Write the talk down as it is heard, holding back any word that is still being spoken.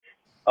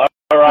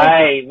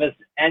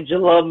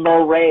Angela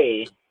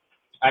Murray.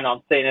 I know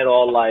I'm saying it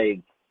all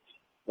like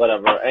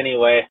whatever.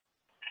 Anyway,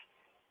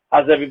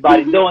 how's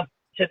everybody doing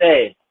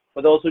today?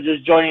 For those who are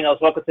just joining us,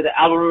 welcome to the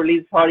album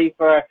release party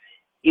for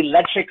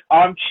Electric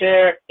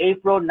Armchair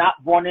April,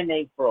 Not Born in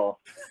April.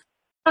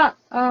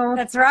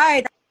 That's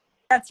right.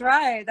 That's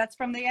right. That's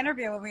from the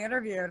interview when we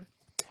interviewed.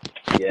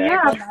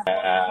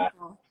 Yeah.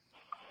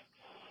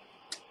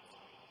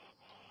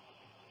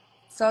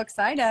 So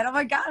excited. Oh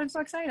my God, I'm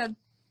so excited.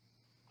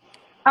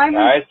 All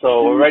right,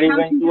 so we're ready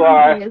when you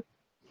are.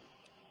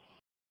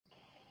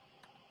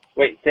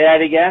 Wait, say that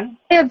again?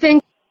 I have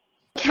been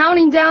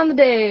counting down the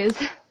days.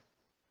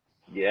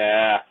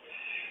 Yeah.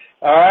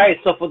 All right,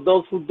 so for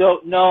those who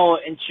don't know,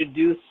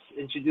 introduce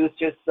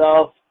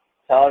yourself,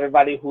 tell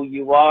everybody who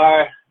you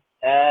are,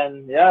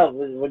 and yeah,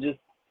 we'll just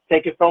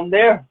take it from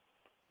there.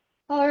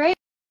 All right.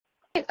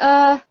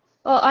 Well,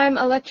 I'm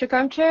Electric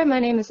Armchair.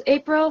 My name is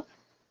April.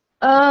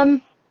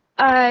 I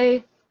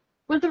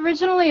was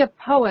originally a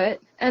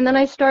poet, and then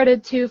I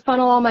started to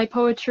funnel all my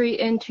poetry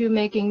into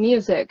making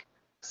music.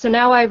 So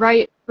now I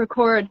write,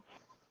 record,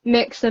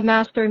 mix, and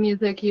master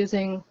music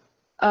using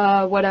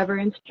whatever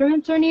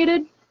instruments are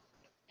needed,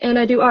 and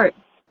I do art.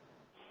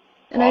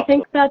 And Awesome. I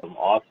think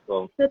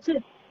that's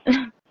it.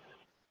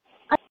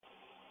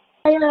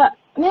 I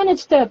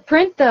managed to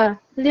print the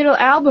little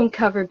album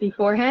cover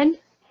beforehand,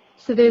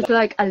 so there's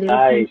like a little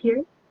print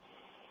here.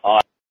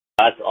 Oh,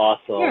 that's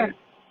awesome. Yeah.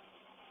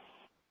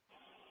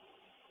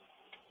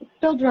 It's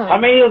still drawing. How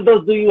many of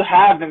those do you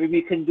have? Maybe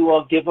we can do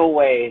a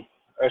giveaway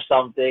or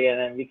something, and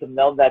then we can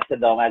mail that to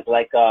them as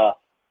like one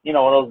of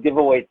those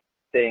giveaway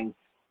things.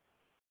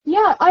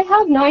 Yeah, I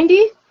have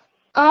 90.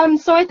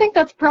 So I think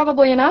that's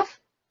probably enough.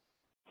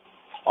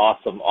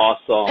 Awesome. All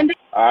And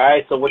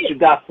right, so what you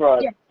got for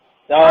us? Yeah.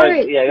 All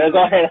right. Yeah,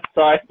 go ahead.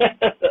 Sorry.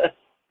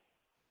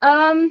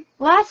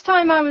 Last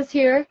time I was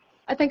here,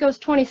 I think I was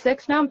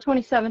 26. Now I'm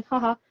 27.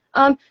 Haha.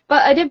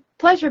 But I did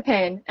Pleasure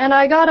Pain, and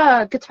I got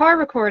a guitar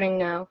recording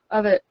now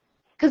of it.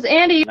 Cause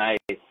Andy, nice.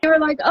 You were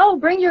like, oh,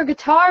 bring your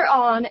guitar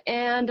on,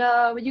 and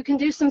you can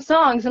do some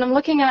songs. And I'm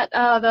looking at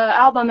the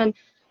album, and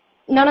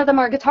none of them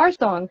are guitar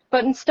songs.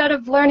 But instead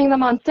of learning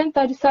them on synth,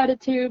 I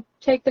decided to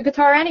take the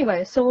guitar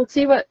anyway. So we'll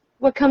see what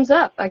comes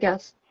up, I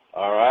guess.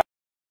 All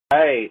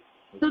right.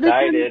 So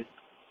Excited.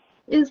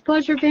 This is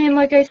Pleasure Pain.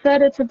 Like I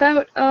said, it's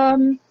about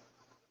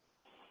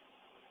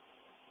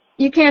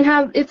you can't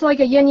have. It's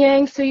like a yin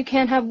yang, so you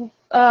can't have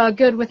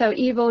good without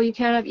evil. You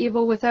can't have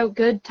evil without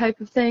good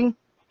type of thing.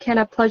 Can't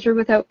have pleasure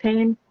without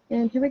pain.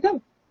 And here we go.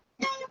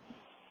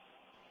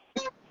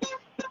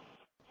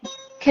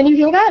 Can you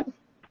hear that?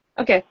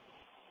 Okay.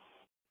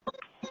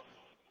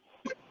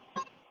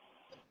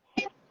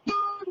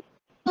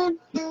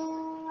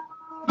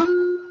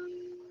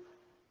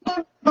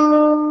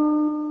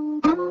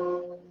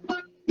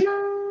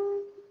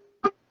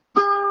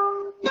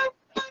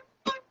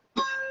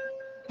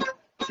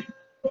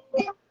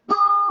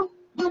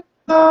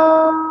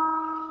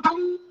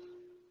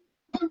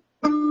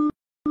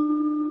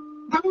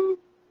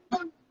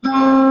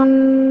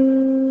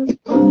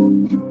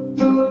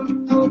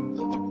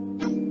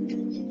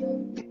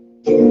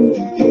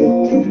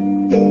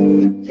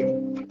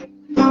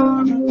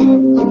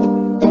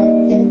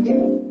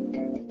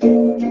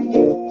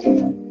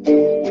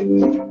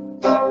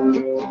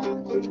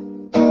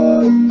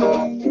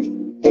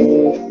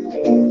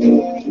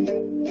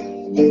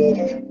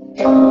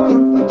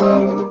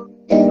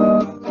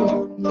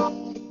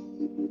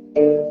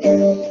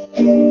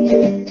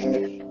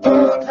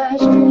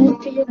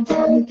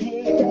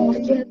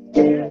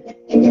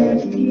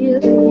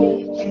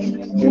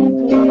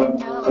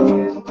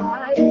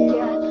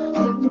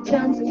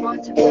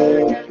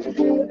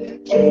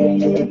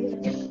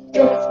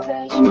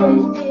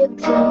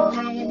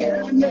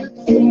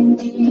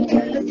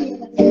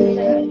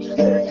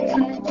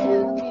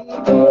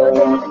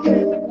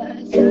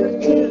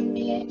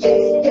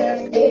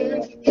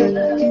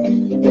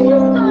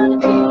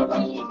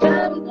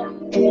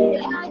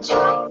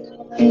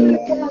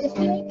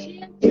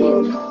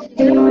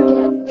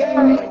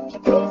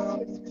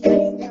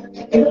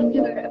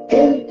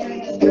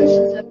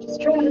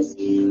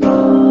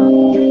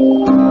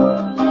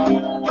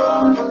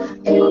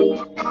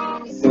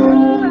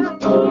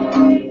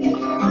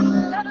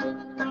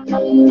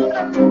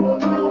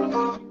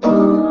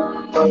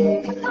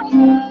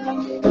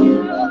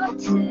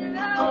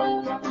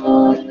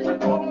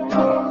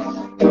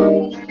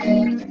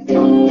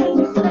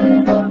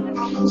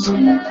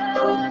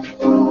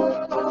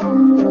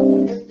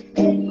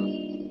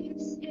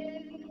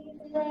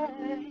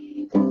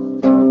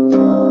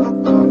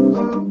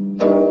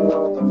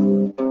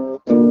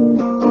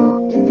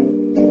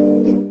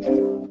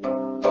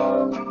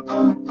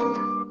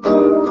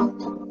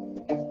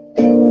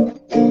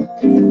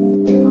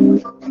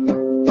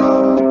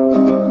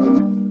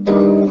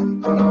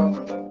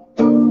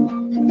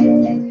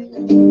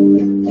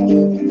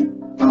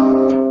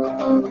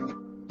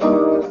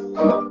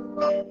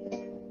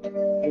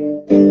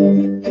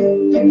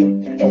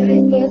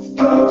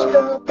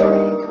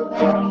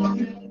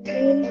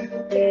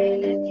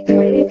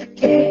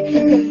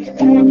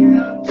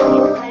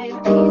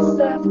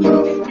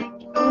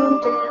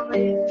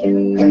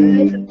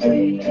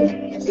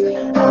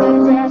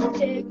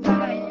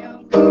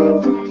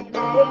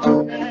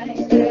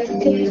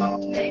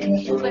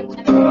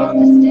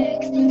 the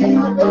sticks, they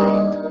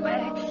blow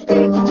away.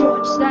 Take the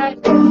torch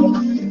that goes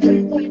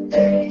with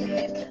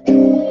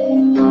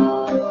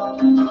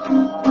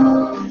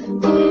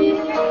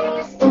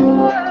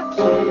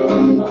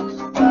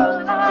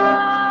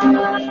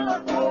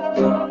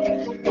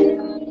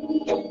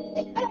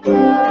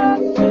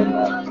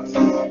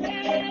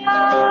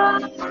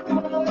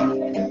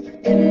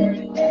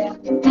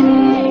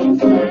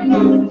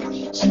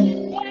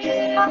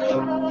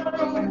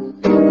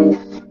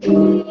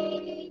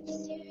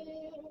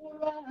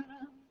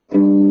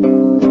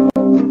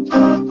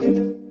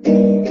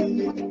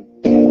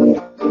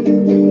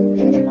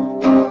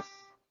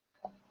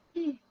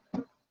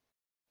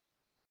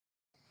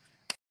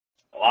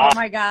Wow, Oh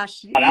my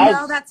gosh. You that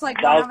know, that's like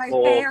that one was of my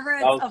cool.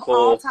 favorites That was of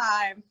all cool.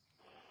 time.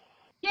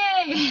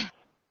 Yay!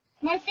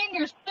 My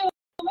fingers still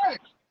work.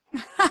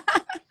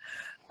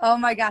 Oh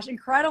my gosh.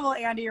 Incredible,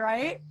 Andy,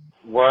 right?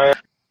 Word,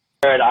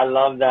 I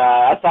love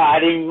that. That's why I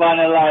didn't want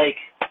to like.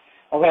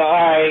 Okay, all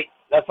right.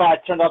 That's why I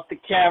turned off the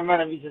camera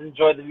and we just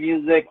enjoyed the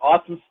music.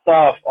 Awesome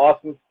stuff.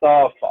 Awesome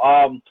stuff.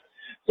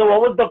 So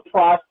what was the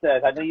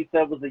process? I know you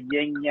said it was a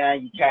yin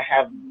yang. You can't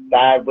have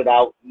bad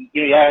without you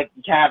can't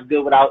have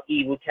good without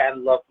evil.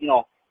 Can't love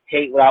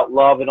hate without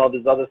love and all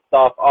this other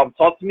stuff.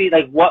 Talk to me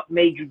like what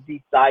made you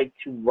decide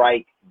to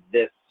write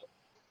this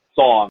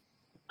song?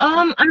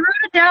 I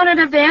wrote it down in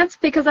advance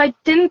because I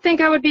didn't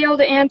think I would be able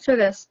to answer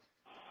this.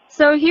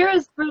 So here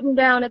is written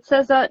down. It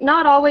says,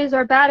 not always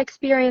are bad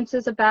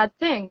experiences a bad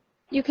thing.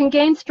 You can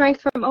gain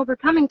strength from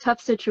overcoming tough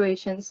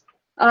situations.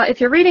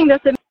 If you're reading this,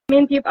 it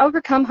means you've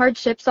overcome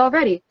hardships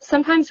already.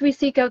 Sometimes we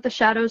seek out the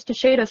shadows to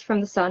shade us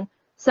from the sun.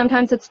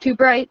 Sometimes it's too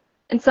bright,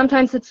 and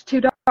sometimes it's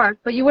too dark,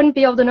 but you wouldn't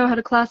be able to know how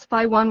to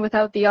classify one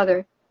without the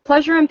other.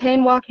 Pleasure and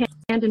pain walk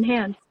hand in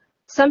hand.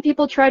 Some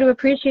people try to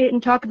appreciate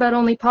and talk about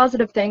only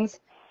positive things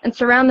and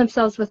surround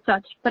themselves with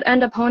such, but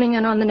end up honing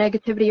in on the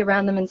negativity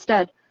around them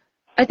instead.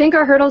 I think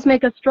our hurdles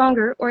make us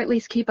stronger, or at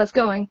least keep us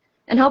going,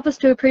 and help us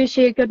to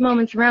appreciate good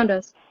moments around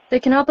us. They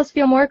can help us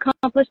feel more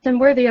accomplished and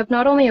worthy of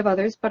not only of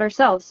others, but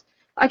ourselves.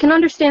 I can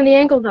understand the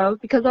angle, though,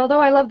 because although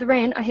I love the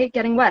rain, I hate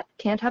getting wet.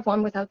 Can't have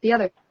one without the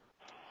other.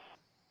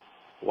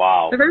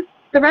 Wow.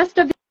 The rest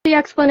of the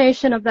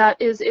explanation of that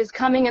is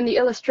coming in the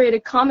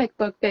illustrated comic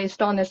book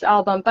based on this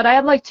album, but I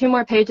have like 2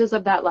 more pages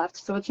of that left,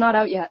 so it's not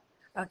out yet.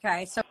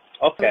 Okay, so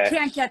Okay. we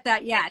can't get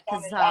that yet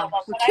because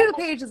we're 2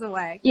 pages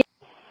away.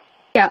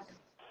 Yeah.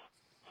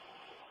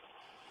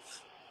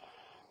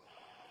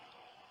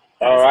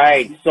 All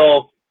right.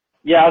 So,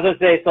 yeah, I was gonna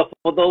say. So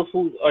for those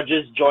who are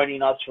just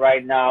joining us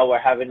right now, we're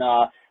having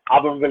a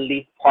album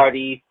release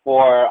party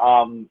for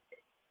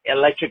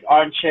Electric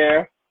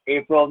Armchair.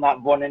 April,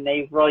 not born in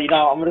April.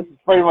 I'm gonna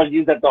pretty much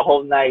use that the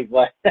whole night.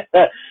 But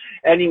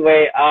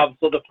anyway,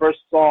 so the first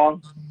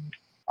song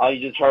you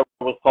just heard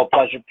was called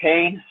Pleasure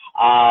Pain.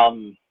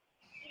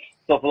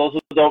 So for those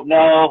who don't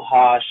know,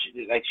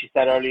 like she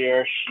said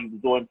earlier, she was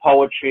doing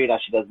poetry. Now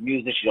she does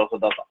music. She also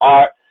does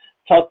art.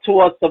 Talk to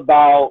us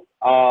about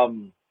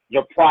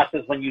your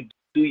process when you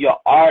do your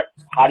art.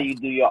 How do you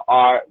do your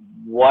art?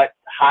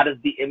 How does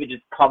the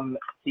images come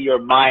to your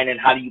mind, and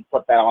how do you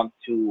put that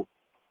onto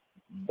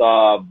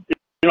the,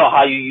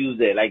 how you use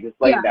it? Like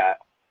explain that.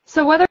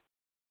 So whether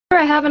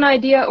I have an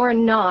idea or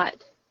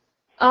not,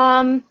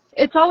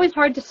 it's always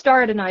hard to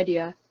start an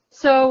idea.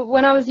 So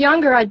when I was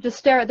younger, I'd just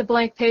stare at the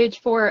blank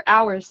page for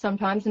hours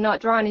sometimes and not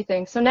draw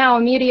anything. So now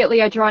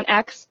immediately I draw an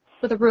X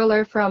with a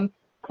ruler from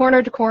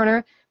corner to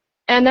corner,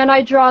 and then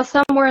I draw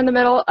somewhere in the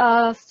middle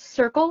a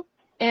circle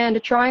and a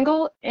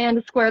triangle and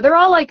a square. They're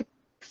all like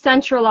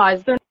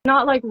centralized. They're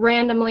not like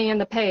randomly in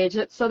the page.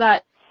 It's so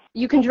that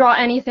you can draw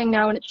anything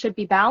now and it should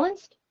be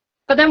balanced.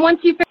 But then once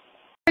you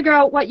figure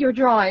out what you're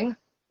drawing,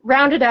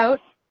 round it out,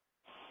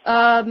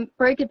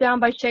 break it down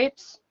by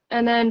shapes,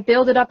 and then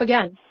build it up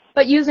again.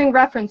 But using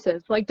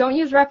references. Like, don't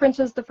use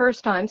references the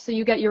first time so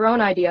you get your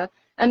own idea.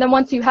 And then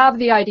once you have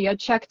the idea,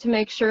 check to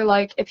make sure,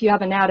 like, if you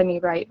have anatomy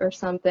right or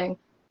something.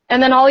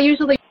 And then I'll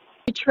usually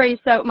trace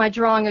out my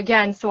drawing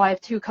again so I have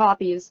 2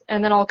 copies,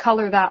 and then I'll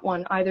color that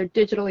one, either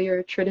digitally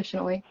or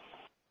traditionally.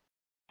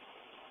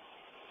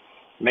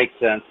 Makes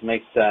sense.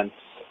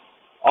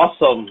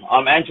 Awesome.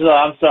 Angela,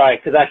 I'm sorry,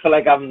 because I feel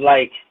like I'm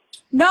like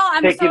No,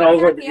 I'm taking so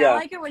over. happy. I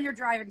like it when you're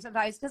driving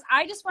sometimes, because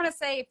I just want to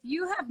say, if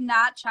you have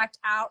not checked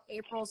out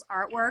April's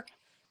artwork,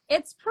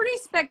 it's pretty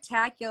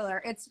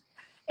spectacular.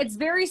 It's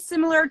very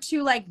similar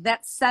to like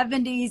that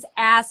 70s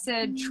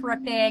acid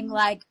tripping,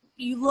 like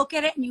you look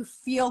at it and you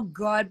feel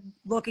good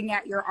looking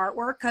at your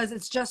artwork because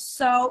it's just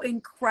so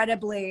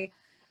incredibly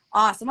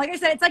awesome. Like I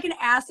said, it's like an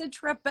acid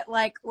trip, but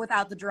like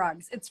without the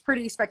drugs. It's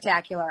pretty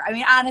spectacular. I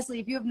mean, honestly,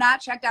 if you have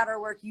not checked out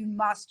our work, you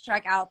must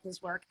check out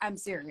this work. I'm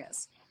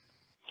serious.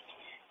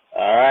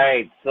 All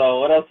right. So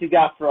what else you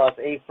got for us,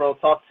 April?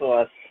 Talk to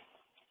us.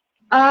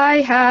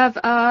 I have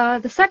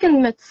the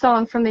second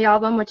song from the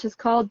album, which is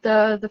called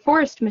the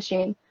Forest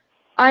Machine.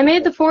 I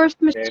made the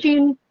Forest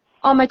Machine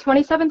on my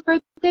 27th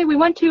birthday. We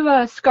went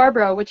to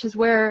Scarborough, which is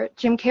where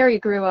Jim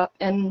Carrey grew up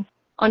in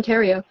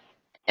Ontario.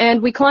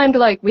 And we climbed,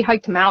 we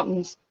hiked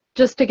mountains.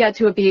 just to get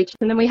to a beach,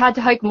 and then we had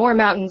to hike more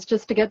mountains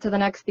just to get to the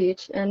next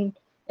beach, and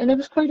it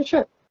was quite a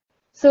trip.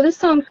 So this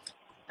song's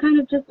kind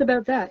of just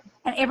about that.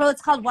 And April,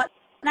 it's called what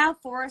now?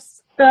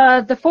 Forest?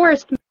 The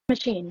Forest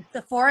Machine.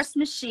 The Forest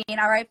Machine.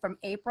 All right, from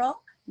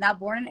April, now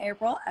born in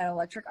April at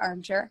Electric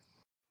Armchair.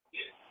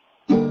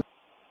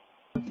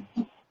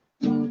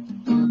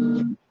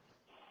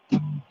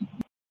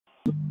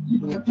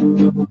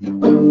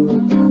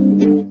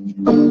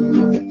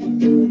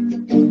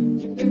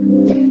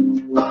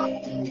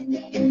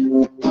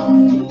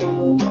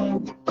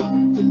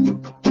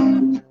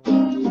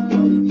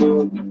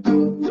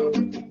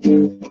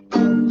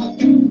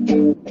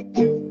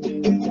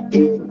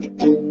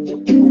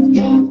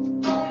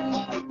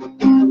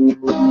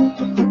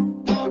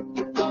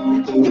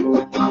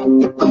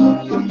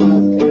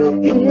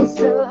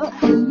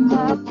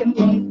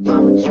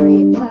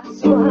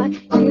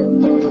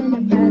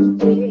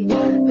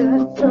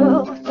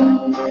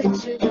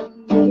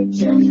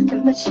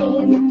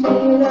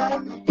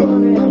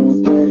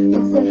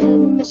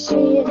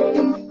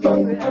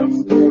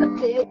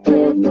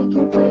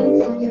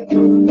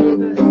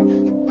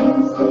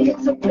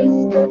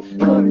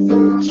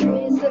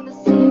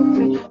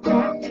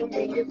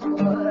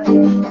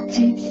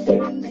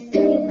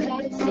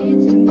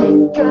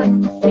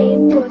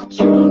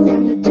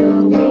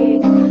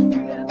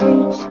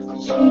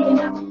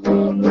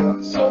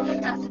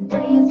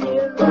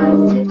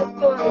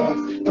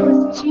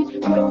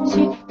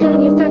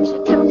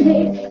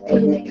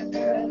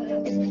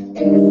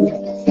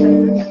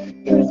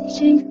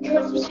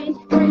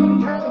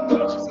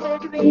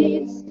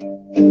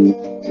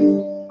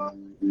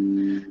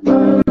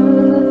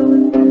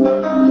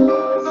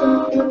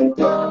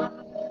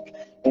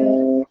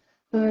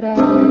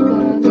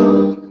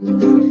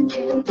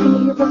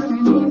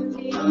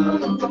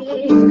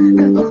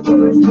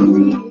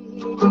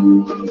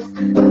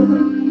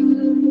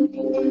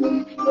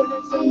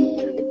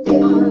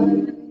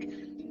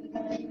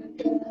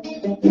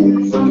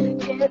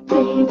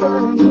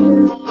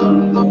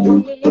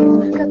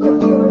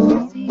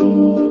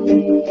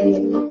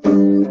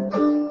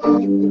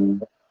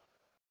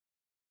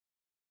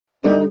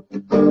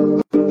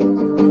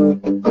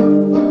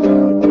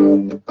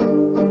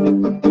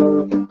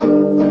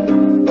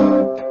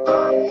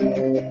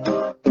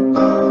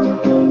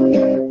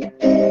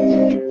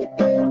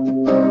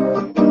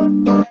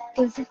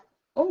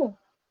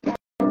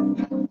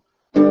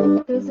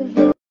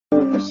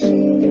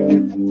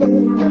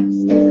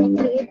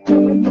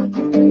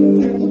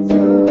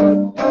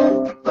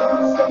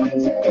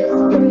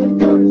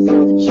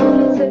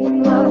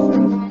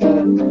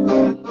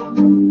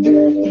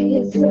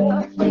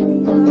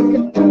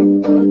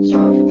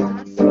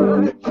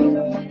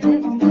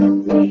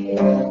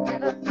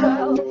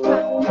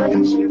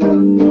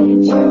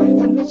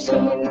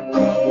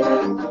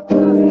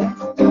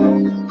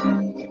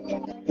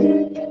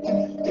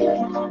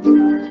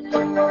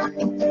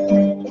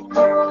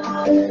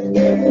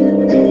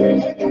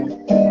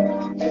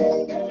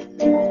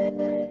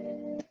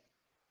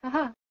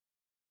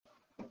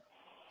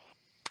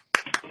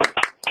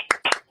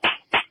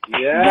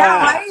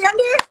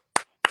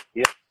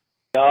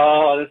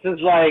 This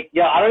is like,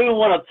 I don't even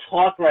want to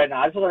talk right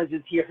now. I just want to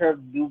just hear her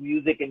do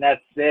music and that's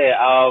it.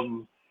 How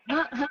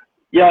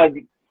about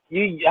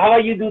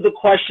you do the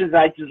questions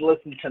I just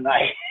listened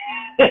tonight?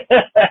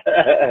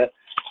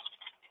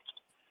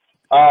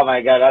 Oh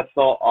my God, that's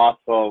so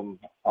awesome.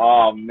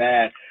 Oh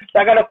man. So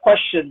I got a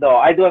question though.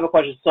 I do have a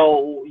question.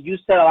 So you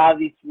said a lot of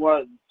these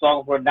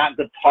songs were not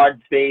guitar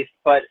based,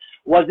 but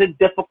was it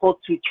difficult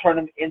to turn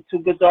them into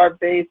guitar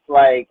based?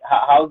 Like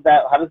how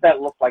does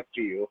that look like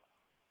to you?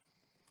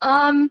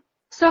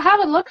 So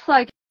how it looks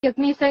like is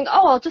me saying,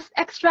 oh, I'll just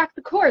extract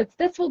the chords.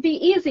 This will be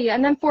easy.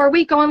 And then for a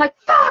week going like,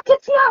 fuck,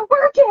 it's not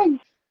working.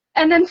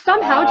 And then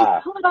somehow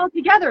just pull it all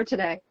together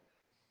today.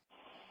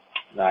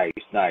 Nice.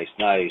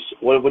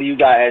 What do you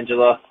got,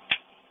 Angela?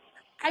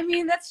 I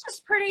mean, that's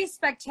just pretty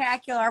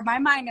spectacular. My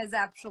mind is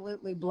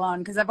absolutely blown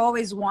because I've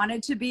always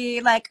wanted to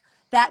be like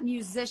that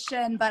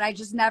musician, but I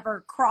just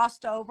never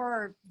crossed over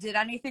or did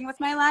anything with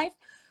my life.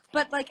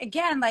 But like,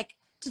 again, like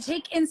to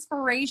take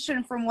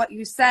inspiration from what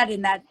you said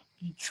in that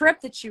trip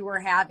that you were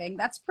having,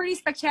 that's pretty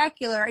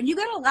spectacular. And you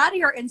get a lot of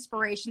your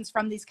inspirations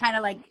from these kind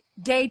of like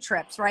day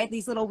trips, right?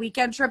 These little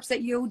weekend trips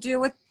that you do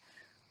with.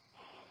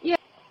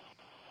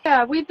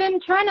 Yeah, we've been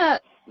trying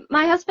to,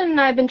 my husband and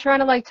I have been trying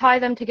to like tie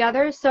them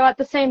together. So at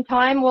the same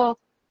time,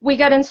 we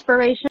get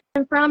inspiration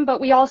from,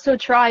 but we also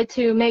try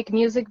to make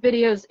music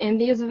videos in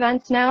these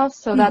events now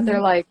so that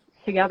they're like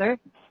together.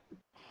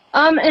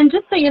 And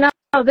just so you know,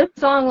 this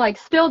song like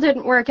still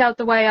didn't work out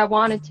the way I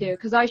wanted to,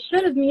 because I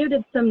should have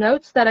muted some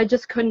notes that I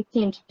just couldn't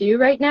seem to do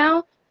right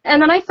now.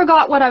 And then I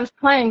forgot what I was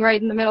playing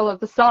right in the middle of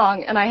the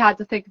song, and I had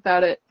to think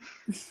about it.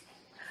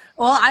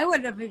 Well, I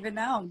wouldn't have even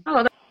known.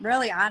 Oh,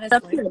 really,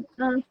 honestly.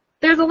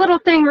 There's a little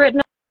thing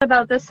written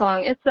about this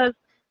song. It says,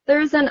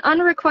 "There's an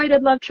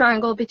unrequited love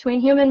triangle between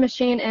human,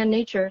 machine, and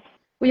nature.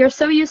 We are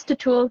so used to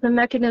tools and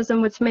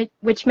mechanism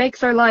which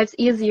makes our lives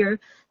easier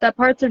that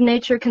parts of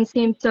nature can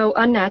seem so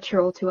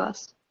unnatural to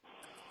us."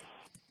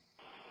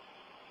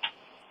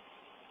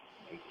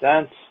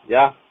 sense.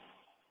 Yeah,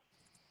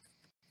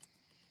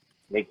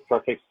 makes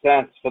perfect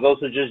sense. For those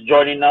who are just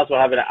joining us, we're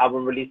having an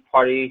album release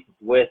party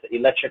with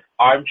Electric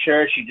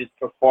Armchair. She just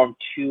performed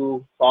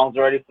 2 songs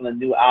already from the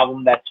new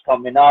album that's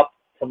coming up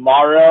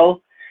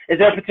tomorrow. Is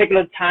there a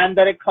particular time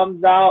that it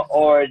comes out,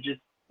 or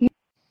just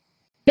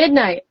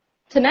Midnight.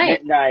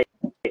 Tonight. midnight?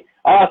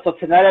 So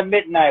tonight at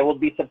midnight will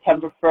be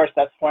September 1st.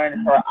 That's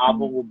when her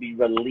album will be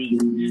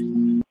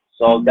released.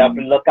 So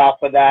definitely look out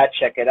for that.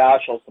 Check it out.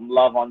 Show some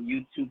love on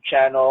YouTube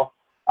channel.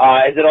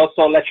 Is it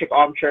also Electric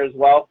Armchair as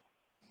well?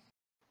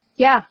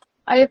 Yeah.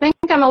 I think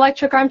I'm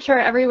Electric Armchair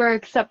everywhere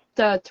except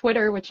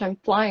Twitter, which I'm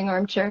Flying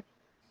Armchair.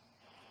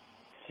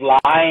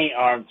 Flying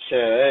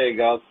Armchair. There you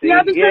go. See,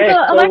 Yeah, because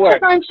yeah,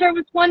 Electric Armchair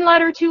was 1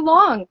 letter too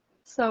long.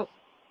 So.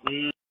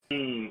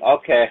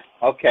 Okay.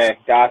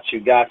 Got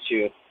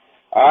you.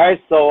 All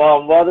right. So,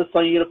 what other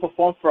song you gonna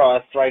perform for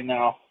us right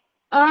now?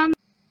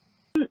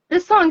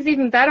 This song's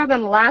even better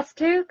than the last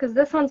 2 because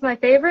this one's my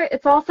favorite.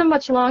 It's also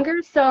much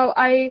longer, so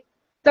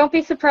don't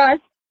be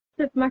surprised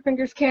if my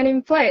fingers can't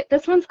even play it.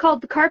 This one's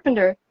called The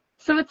Carpenter.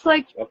 So it's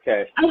like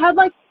Okay. I had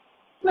like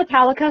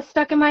Metallica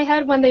stuck in my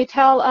head when they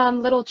tell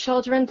little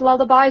children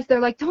lullabies. They're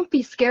like, "Don't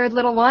be scared,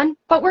 little one,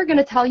 but we're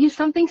gonna tell you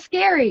something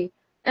scary."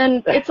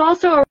 And it's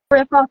also a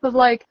riff off of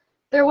like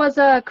there was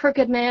a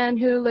crooked man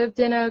who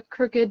lived in a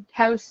crooked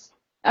house.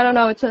 I don't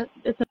know. It's a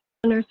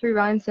nursery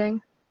rhyme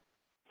thing.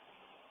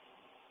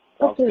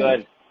 Sounds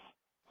good.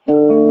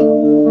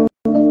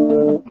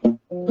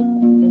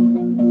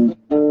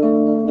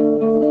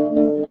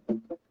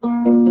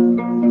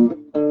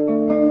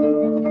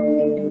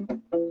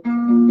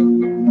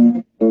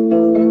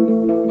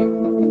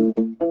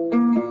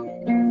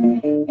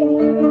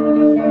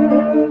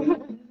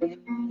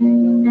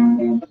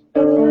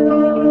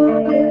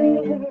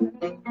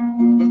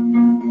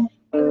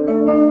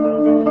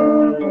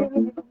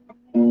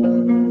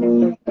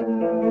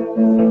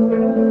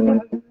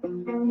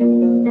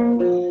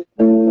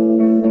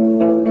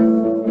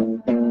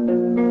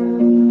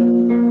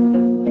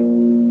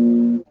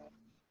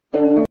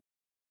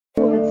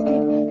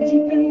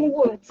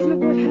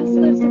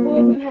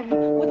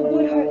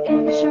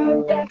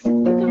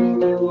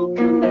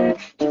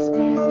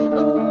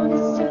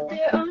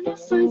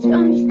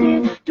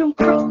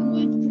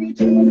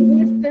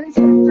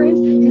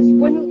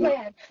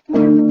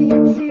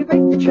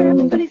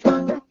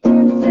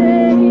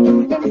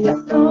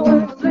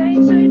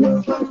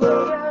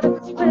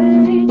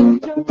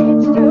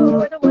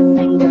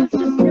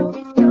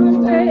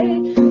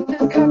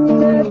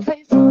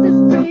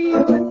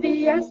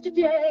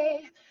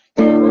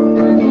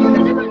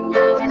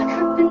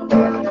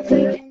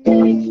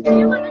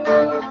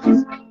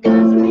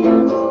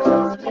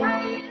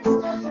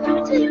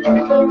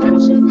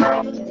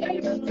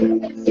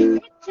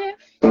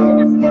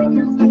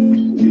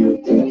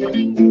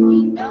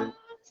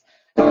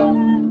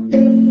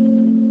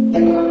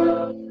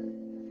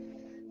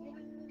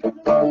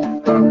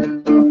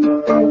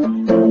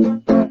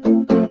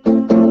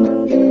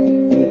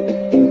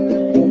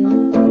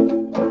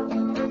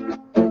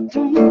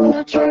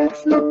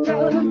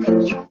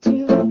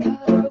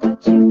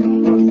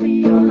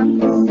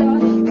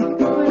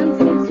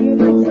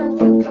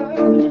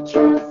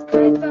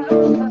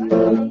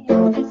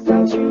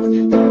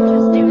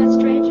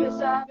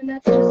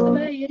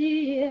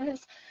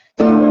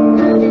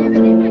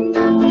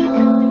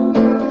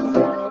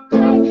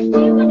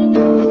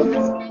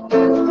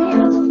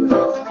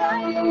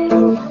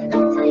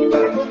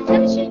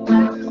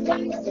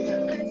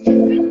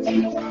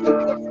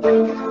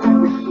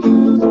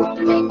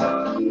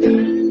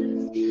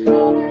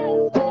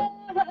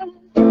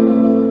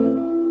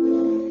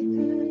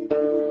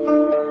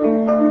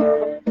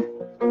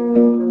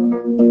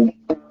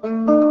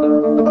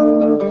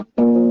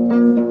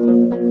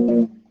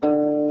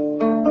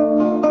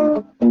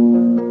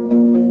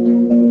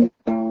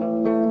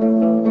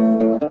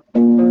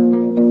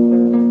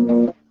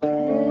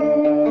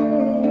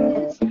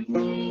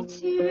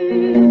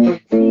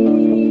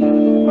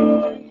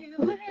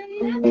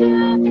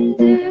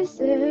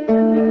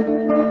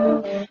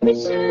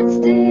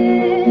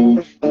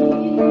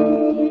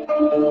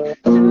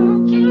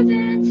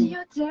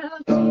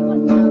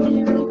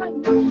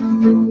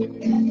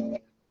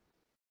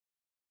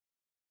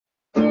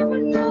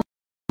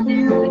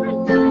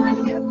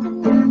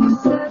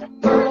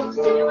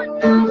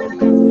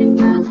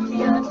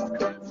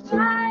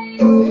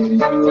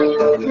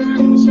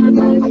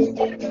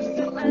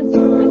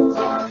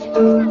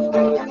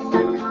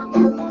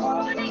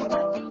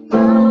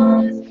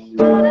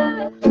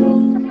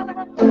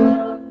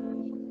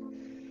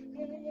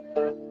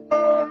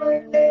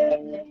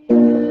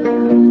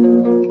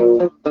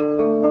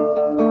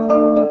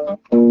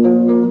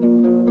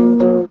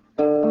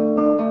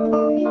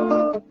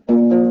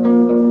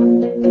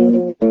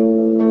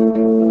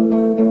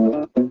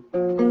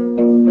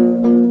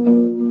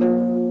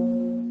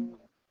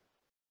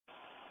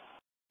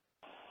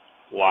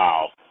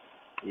 Wow.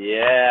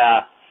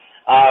 Yeah.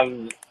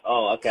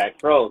 Oh, okay. I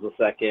froze a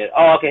second.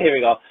 Oh, okay. Here we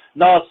go.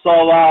 No. So,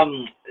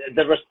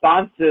 the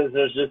responses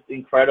are just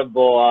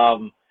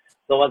incredible.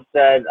 Someone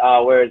said,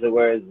 where is it?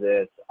 Where is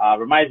this?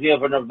 Reminds me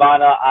of a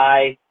Nirvana.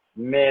 I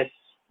miss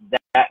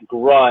that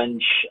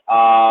grunge.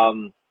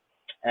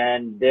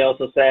 And they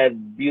also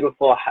said,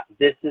 beautiful.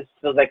 This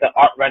feels like an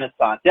art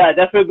renaissance. Yeah, I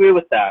definitely agree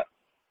with that.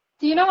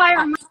 Do you know why it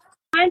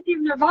reminds me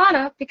of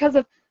Nirvana? Because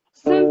of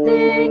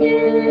something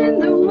in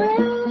the way.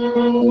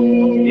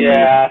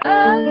 Yeah.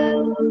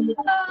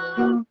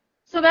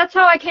 So that's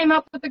how I came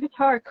up with the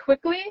guitar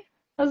quickly.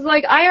 I was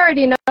like, I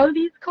already know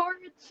these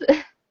chords.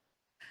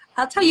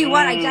 I'll tell you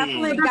what, I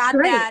definitely That's got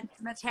great. that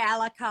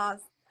Metallica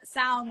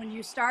sound when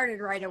you started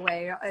right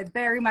away. It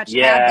very much had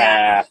Yeah.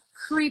 that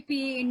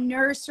creepy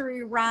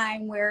nursery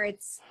rhyme where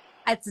it's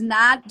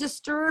not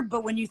disturbed,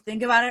 but when you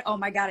think about it, oh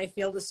my God, I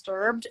feel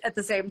disturbed at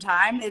the same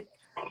time.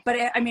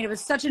 I mean, it was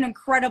such an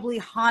incredibly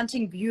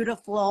haunting,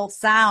 beautiful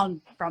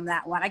sound from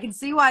that one. I can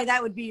see why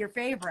that would be your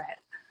favorite.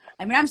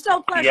 I mean, I'm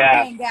still pleasure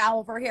pain gal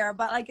over here,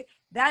 but like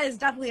that is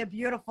definitely a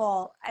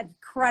beautiful,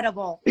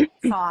 incredible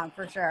song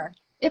for sure.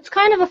 It's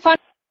kind of a funny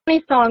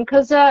song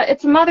because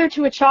it's a mother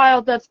to a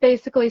child that's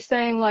basically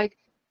saying, like,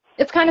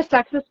 it's kind of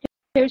sexist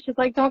too. She's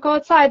like, don't go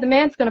outside, the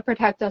man's going to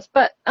protect us.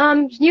 But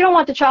you don't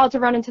want the child to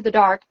run into the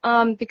dark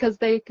because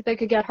they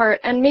could get hurt.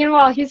 And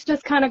meanwhile, he's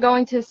just kind of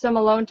going to some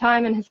alone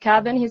time in his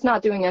cabin. He's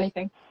not doing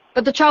anything.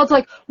 But the child's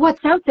like,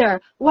 what's out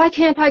there? Why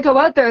can't I go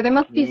out there? There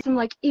must be some,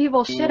 like,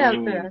 evil shit out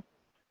there.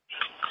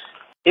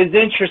 It's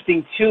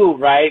interesting too,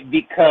 right?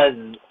 Because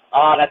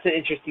that's an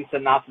interesting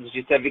synopsis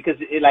you said. Because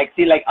like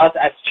us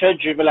as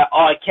children, we're like,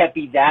 oh, it can't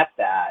be that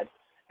bad,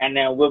 and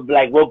then we'll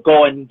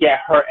go and get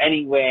her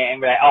anyway, and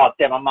we're like, oh,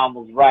 damn, my mom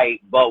was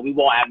right, but we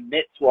won't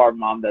admit to our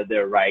mom that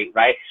they're right?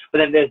 But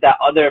then there's that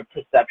other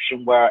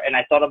perception where, and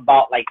I thought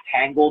about like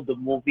Tangled, the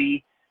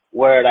movie,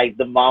 where like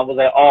the mom was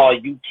like, oh,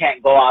 you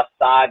can't go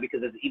outside because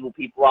there's evil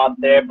people out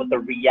there, but the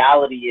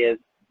reality is,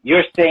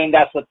 you're saying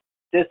that's what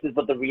this is,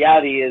 but the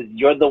reality is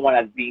you're the one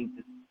that's being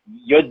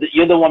you're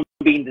the one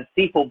being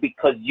deceitful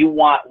because you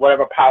want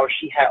whatever power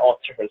she had all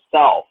to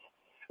herself,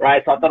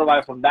 right? So I thought about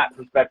it from that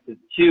perspective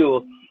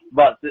too.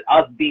 But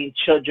us being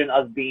children,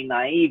 us being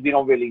naive, we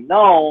don't really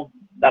know.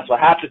 That's what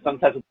happens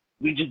sometimes.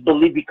 We just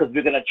believe because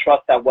we're gonna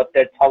trust that what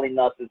they're telling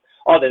us is,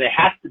 oh, then it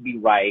has to be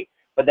right.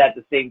 But at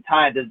the same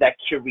time, there's that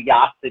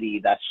curiosity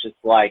that's just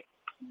like,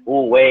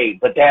 oh wait,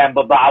 but damn,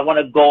 but I want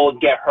to go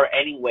and get her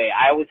anyway.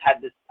 I always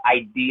had this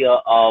idea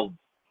of,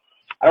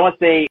 I don't want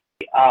to say,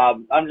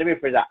 let me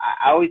rephrase that.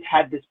 I always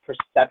had this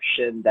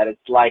perception that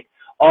it's like,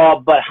 oh,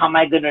 but how am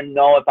I going to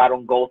know if I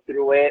don't go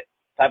through it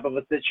type of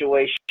a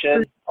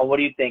situation? Or what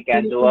do you think,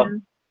 Angela?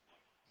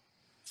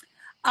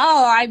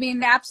 Oh, I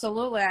mean,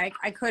 absolutely.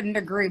 I couldn't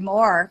agree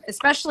more.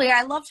 Especially,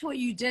 I loved what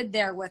you did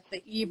there with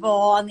the evil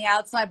on the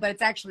outside, but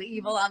it's actually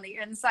evil on the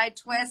inside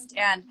twist.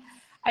 And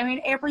I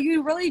mean, April,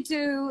 you really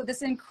do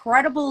this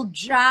incredible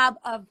job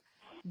of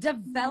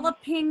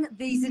developing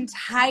these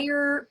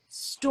entire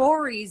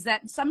stories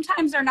that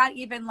sometimes are not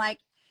even like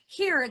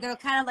here. They're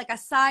kind of like a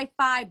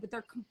sci-fi, but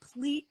they're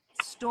complete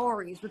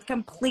stories with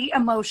complete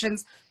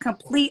emotions,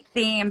 complete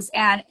themes.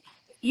 And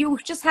you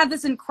just have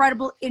this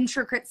incredible,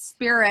 intricate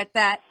spirit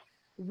that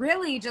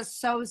really just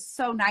sews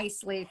so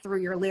nicely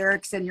through your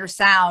lyrics and your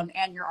sound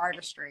and your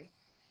artistry.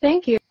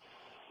 Thank you.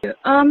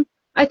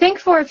 I think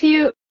for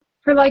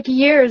like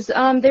years,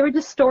 they were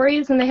just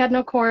stories and they had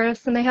no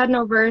chorus and they had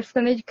no verse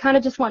and they kind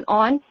of just went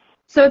on.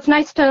 So it's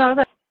nice to know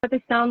that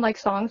they sound like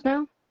songs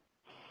now.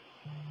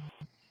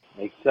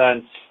 Makes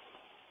sense.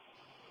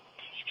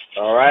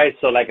 All right.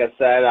 So like I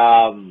said,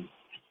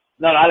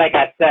 no, not like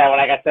I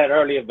said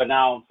earlier, but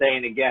now I'm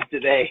saying again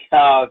today.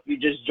 If you're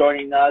just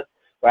joining us,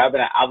 we're having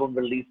an album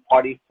release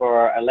party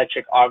for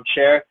Electric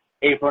Armchair.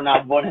 April,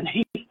 not born in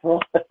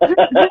April.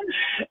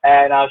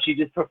 And she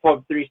just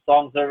performed 3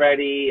 songs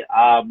already.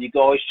 You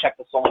can always check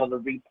the songs on the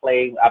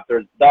replay after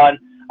it's done.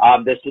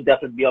 This will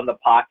definitely be on the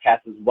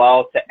podcast as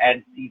well to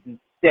end season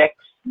 6.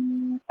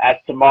 As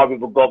tomorrow we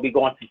will be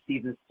going to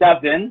season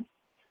 7.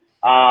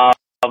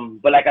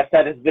 But like I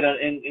said, it's been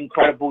an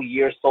incredible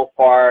year so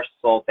far.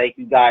 So thank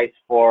you guys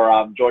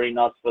for joining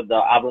us for the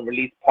album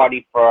release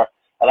party for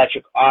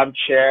Electric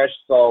Armchair.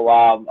 So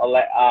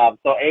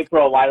so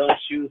April, why don't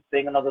you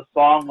sing another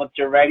song once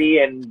you're ready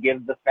and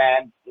give the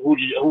fans who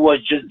was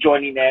just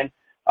joining in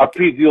a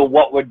preview of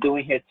what we're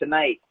doing here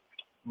tonight.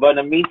 But in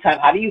the meantime,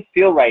 how do you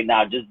feel right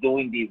now just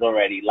doing these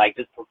already, like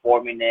just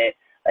performing it?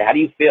 Like, how do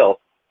you feel?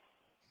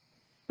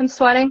 I'm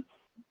sweating.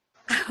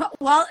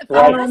 Well,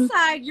 on this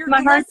side, you're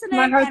listening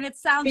and it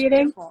sounds beating.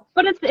 beautiful.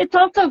 But it's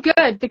also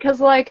good because,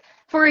 like,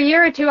 for a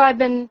year or two, I've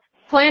been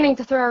planning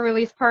to throw a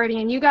release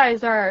party, and you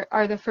guys are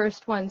the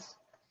first ones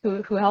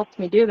who helped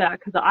me do that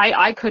because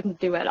I couldn't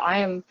do it.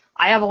 I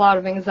have a lot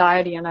of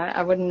anxiety, and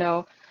I wouldn't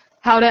know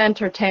how to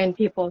entertain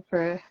people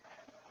for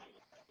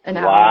an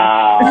hour.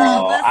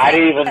 Wow. Listen, I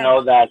didn't even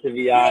know that, to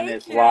be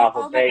honest. you. Wow.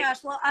 Oh my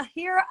gosh. Well,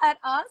 here at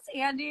us,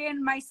 Andy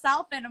and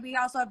myself, and we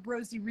also have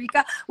Rosie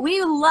Rika,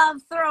 we love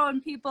throwing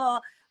people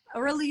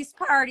release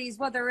parties,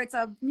 whether it's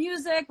a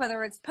music,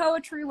 whether it's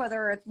poetry,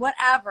 whether it's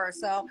whatever.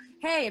 So,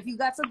 hey, if you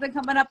got something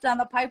coming up down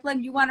the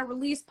pipeline, you want a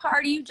release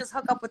party, you just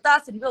hook up with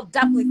us and we'll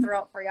definitely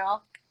throw it for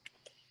y'all.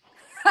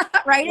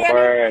 Right, Andy?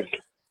 Word.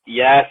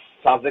 Yes,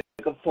 sounds like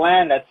a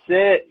plan. That's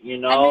it. You I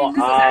know. mean,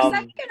 this is our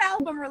second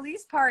album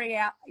release party.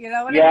 You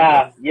know what I mean?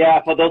 Yeah,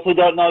 yeah. For those who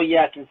don't know,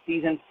 yes, in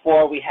season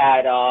 4 we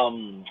had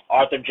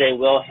Arthur J.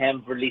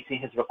 Wilhelm releasing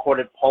his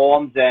recorded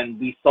poems, and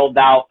we sold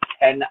out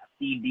 10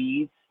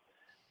 CDs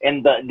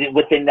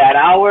within that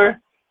hour.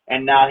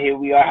 And now here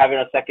we are having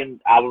a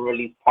second album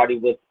release party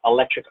with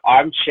Electric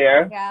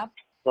Armchair. Yeah.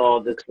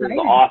 So this is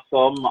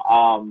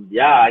awesome.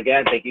 Yeah,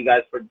 again, thank you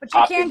guys for But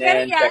you can't get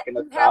it yet. checking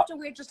us You have out. to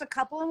wait just a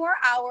couple more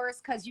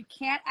hours because you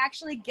can't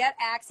actually get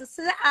access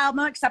to the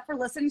album except for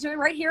listening to it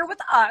right here with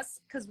us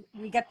because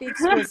we get the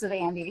exclusive,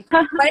 Andy.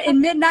 But in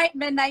midnight,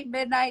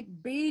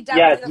 be definitely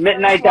Yes, the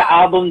midnight. first The one.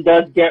 album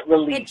does get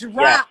released. It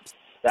drops.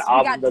 Yes, the We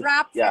album got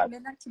dropped yes. at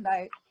midnight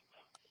tonight.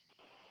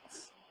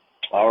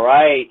 All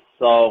right,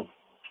 so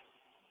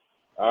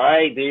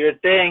do your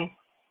thing.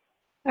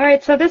 All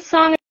right, so this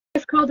song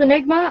is called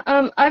Enigma.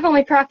 I've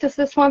only practiced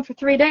this one for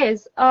 3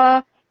 days.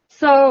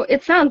 So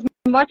it sounds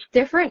much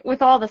different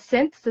with all the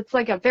synths. It's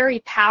like a very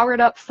powered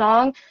up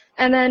song,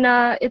 and then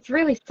it's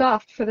really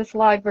soft for this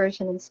live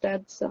version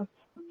instead. So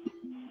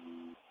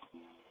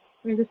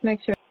let me just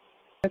make sure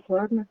it's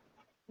loud.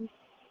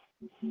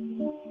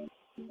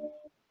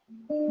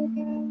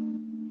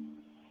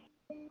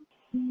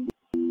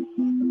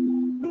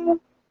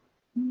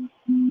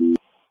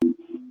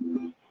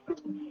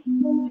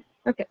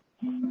 Okay.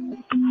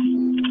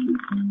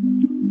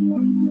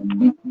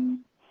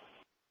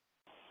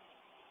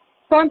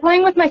 So I'm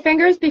playing with my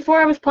fingers before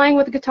I was playing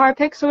with the guitar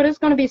pick, so it is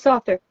going to be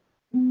softer.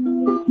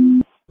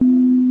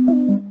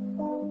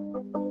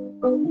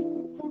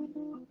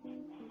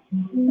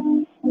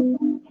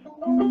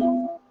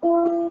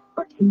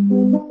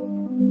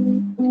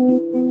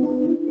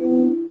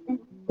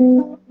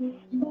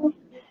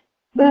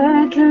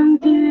 But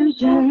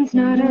confusion's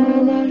not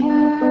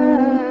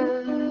allowed.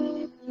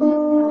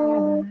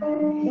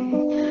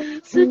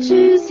 Such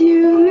is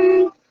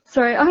human.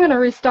 Sorry, I'm gonna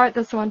restart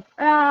this one.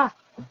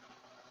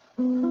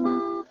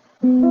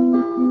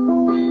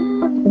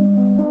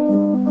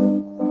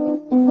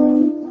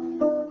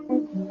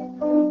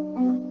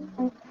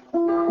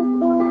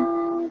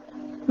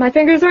 My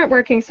fingers aren't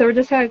working, so we're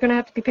just gonna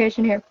have to be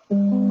patient here.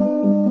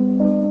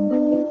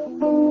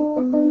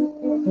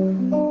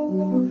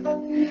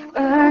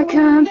 Our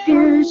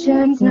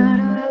confusion's not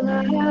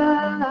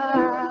allowed.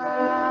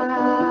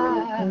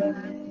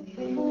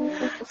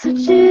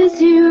 Such is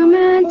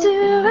human to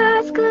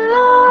ask the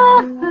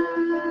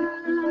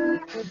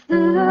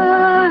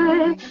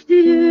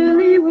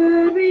only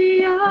word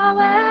we all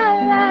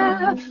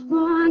have.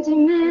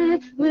 Wanting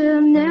men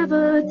will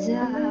never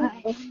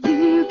die.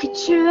 You could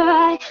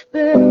try,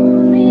 but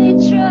only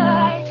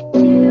try.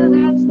 Kill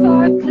that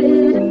spark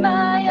lit in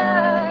my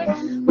eye,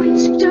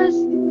 which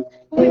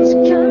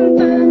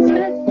confirms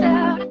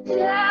without a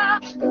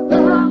doubt.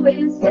 I'll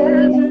always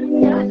have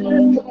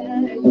another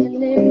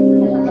person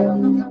in love.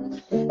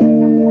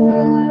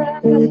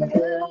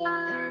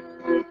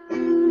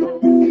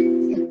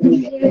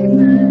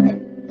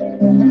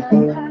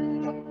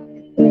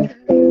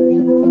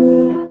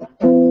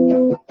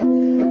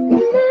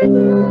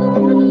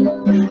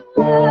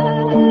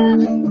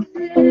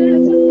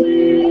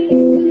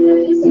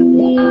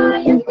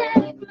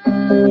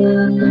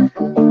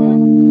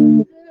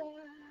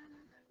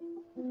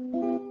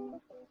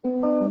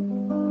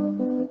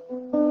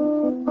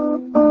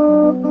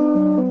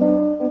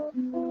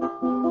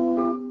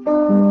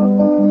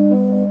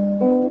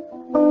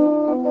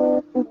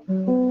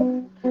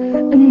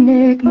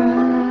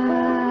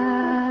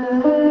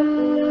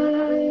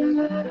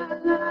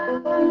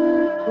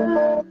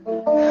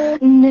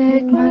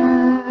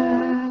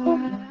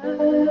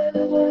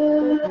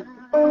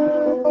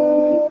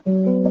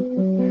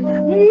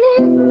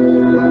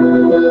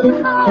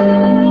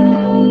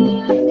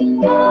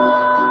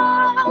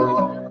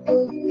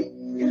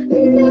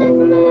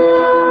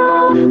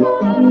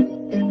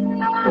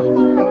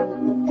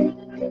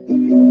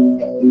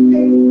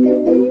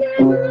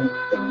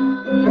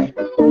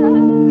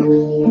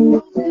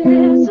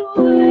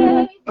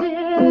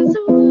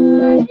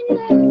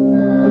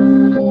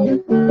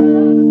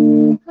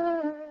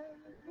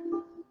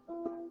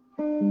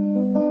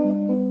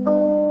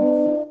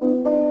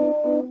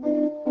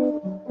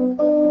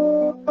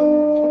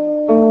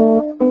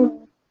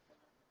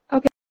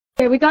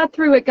 Okay, we got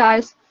through it,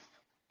 guys.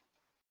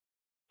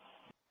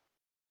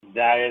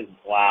 That is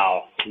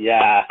wow.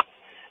 Yeah.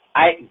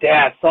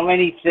 So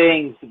many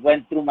things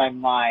went through my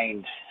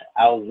mind.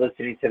 I was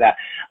listening to that.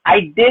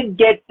 I did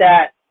get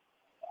that.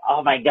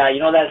 Oh my God, you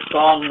know that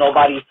song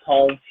 "Nobody's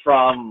Home"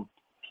 from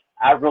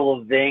Avril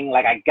Lavigne?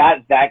 Like I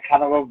got that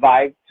kind of a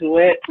vibe to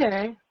it.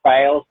 Okay. But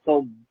I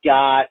also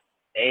got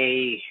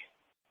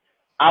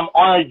I'm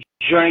on a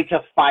journey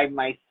to find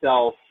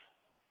myself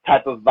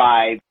type of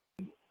vibe.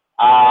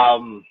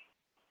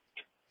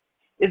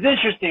 It's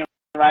interesting,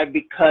 right?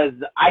 Because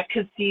I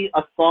could see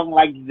a song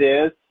like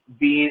this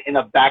being in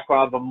the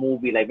background of a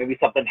movie, like maybe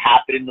something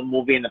happened in the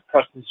movie and the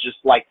person's just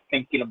like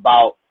thinking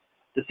about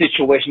the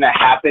situation that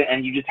happened,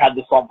 and you just had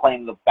the song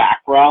playing in the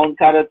background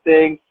kind of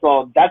thing.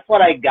 So that's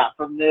what I got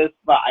from this.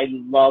 But I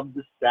love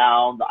the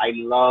sound. I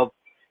love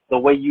the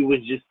way you was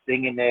just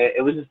singing it.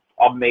 It was just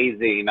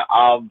amazing.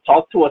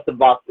 Talk to us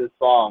about this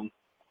song.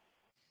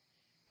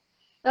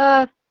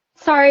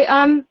 Sorry,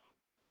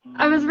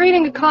 I was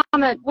reading a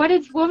comment. What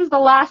was the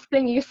last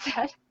thing you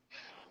said?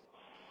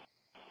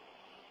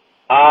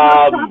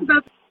 Talk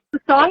about the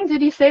song?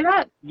 Did you say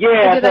that?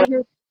 Yeah, did I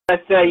hear?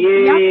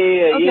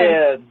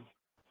 yeah.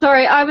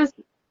 Sorry, I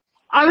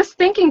was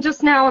thinking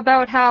just now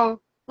about how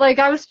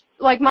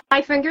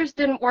my fingers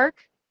didn't work,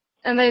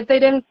 and they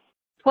didn't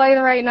play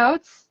the right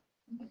notes.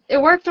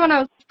 It worked when I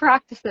was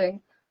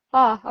practicing.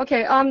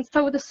 Okay.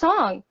 So the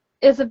song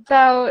is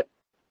about.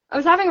 I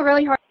was having a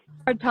really hard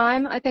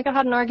time. I think I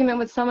had an argument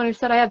with someone who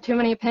said I have too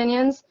many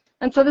opinions.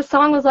 And so the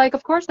song was like,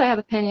 of course I have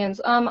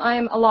opinions.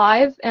 I'm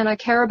alive and I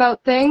care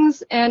about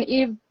things, and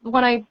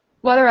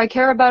whether I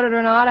care about it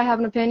or not, I have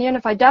an opinion.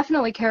 If I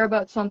definitely care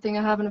about something,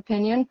 I have an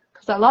opinion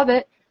because I love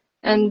it.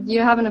 And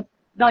you have it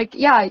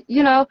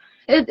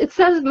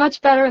says it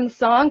much better in the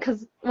song,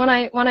 because when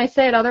I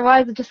say it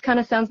otherwise, it just kind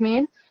of sounds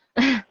mean.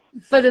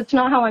 But it's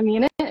not how I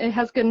mean it. It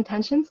has good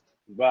intentions.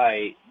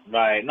 Right.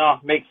 No,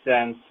 makes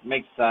sense.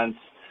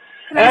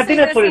 And I think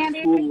that's what Andy?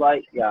 it's cool,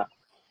 like, yeah.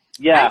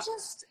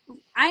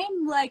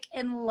 I'm like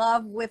in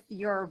love with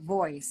your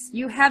voice.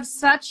 You have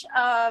such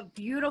a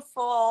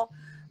beautiful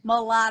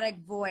melodic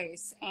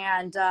voice.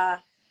 And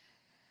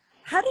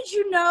how did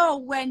you know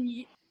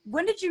when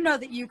did you know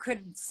that you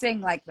could sing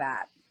like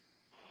that?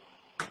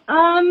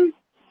 I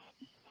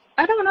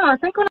don't know. I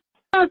think when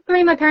I was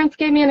 3, my parents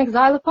gave me an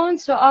xylophone,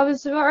 so I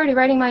was already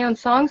writing my own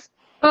songs.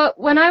 But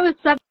when I was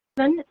 7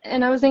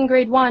 and I was in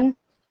grade 1,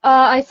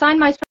 I signed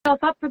myself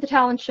up for the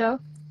talent show,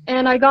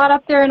 and I got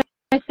up there and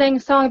I sang a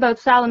song about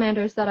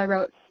salamanders that I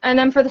wrote. And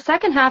then for the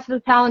second half of the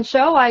talent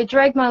show, I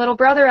dragged my little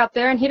brother up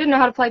there, and he didn't know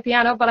how to play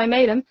piano, but I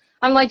made him.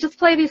 I'm like, just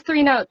play these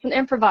 3 notes and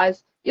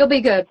improvise. You'll be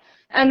good.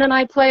 And then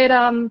I played,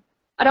 I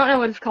don't know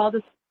what it's called,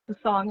 it's a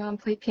song,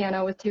 played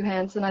piano with 2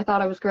 hands, and I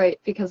thought I was great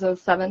because I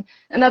was 7.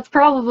 And that's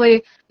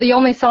probably the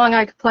only song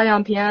I could play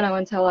on piano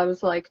until I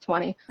was like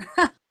 20.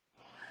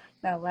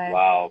 No way.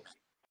 Wow.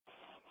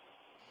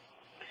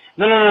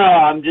 No.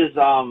 I'm just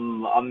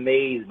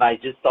amazed by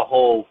just the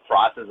whole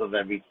process of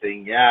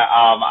everything. Yeah.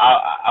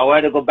 I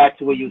wanted to go back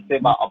to what you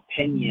said about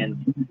opinions.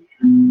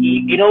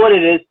 You know what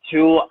it is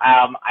too.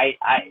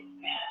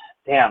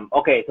 Damn.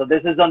 Okay. So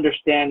this is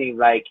understanding,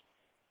 like,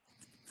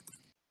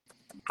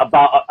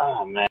 about.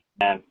 Oh man.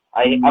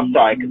 I'm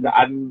sorry, because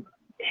I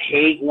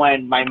hate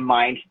when my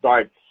mind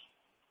starts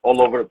all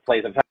over the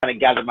place. I'm trying to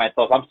gather my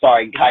thoughts. I'm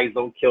sorry, guys.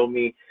 Don't kill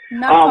me.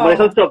 No. When it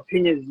comes to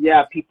opinions,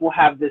 yeah, people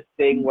have this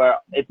thing where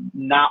it's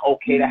not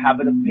okay to have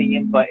an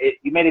opinion, but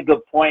you made a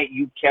good point.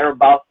 You care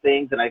about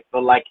things, and I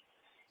feel like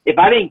if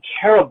I didn't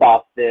care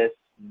about this,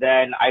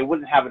 then I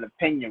wouldn't have an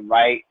opinion,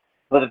 right?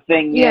 But the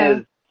thing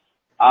is,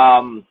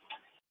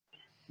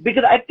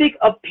 because I think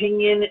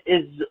opinion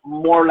is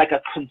more like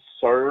a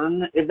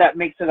concern, if that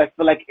makes sense. I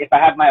feel like if I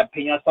have my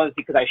opinion on something, it's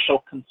because I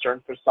show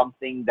concern for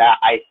something that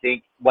I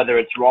think, whether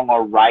it's wrong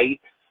or right.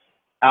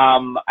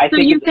 I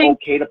think it's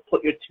okay to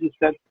put your 2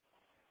 cents.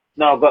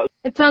 No, go.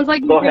 It sounds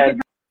like go ahead.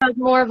 It has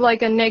more of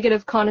like a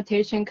negative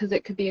connotation because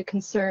it could be a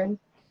concern.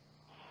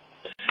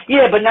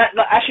 Yeah, but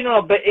actually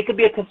no. But it could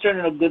be a concern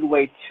in a good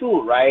way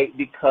too, right?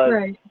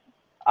 Because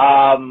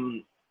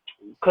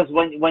because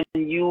when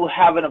you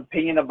have an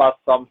opinion about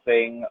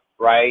something,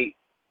 right,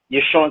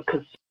 you're showing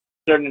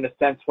concern in a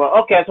sense where,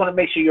 okay, I just want to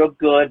make sure you're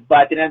good,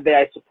 but at the end of the day,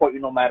 I support you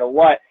no matter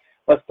what.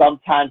 But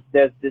sometimes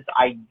there's this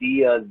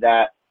idea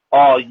that,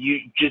 oh, you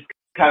just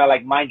kind of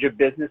like mind your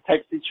business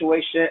type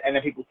situation, and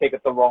then people take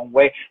it the wrong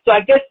way. So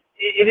I guess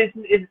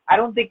I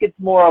don't think it's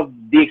more of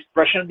the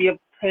expression of the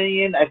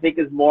opinion. I think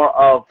it's more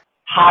of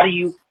how do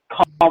you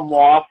come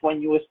off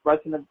when you express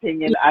an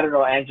opinion. I don't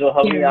know, Angela,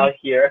 help me out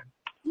here.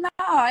 No,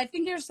 I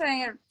think you're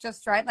saying it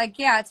just right. Like,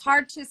 yeah, it's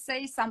hard to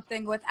say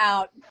something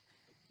without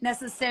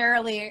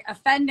necessarily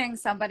offending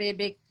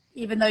somebody,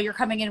 even though you're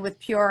coming in with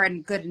pure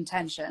and good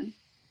intention.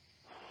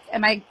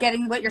 Am I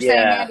getting what you're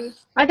saying, Andy?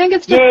 I think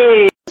it's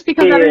just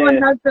because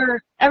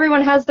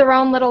everyone has their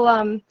own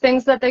little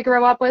things that they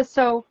grow up with.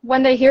 So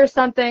when they hear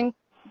something,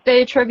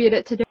 they attribute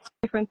it to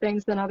different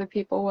things than other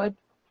people would,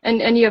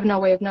 and you have no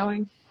way of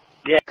knowing.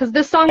 Yeah. Because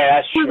this song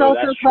was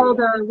also called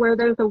 "Where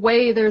There's a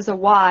Way, There's a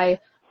Why."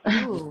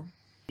 Ooh.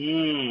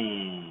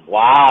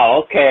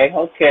 Wow. Okay.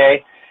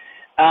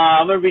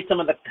 I'm gonna read some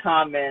of the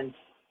comments.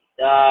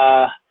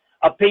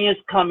 Opinions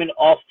come in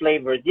all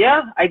flavors.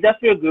 Yeah, I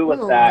definitely agree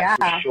with that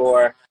for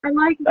sure. I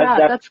like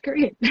that. That's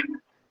great.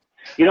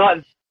 You know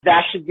what?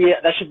 That should be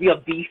a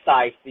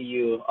B-side for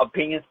you.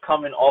 Opinions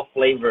come in all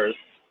flavors.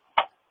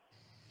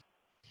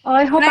 Oh,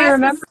 I hope I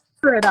remember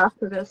it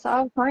after this.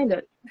 I'll find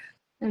it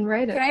and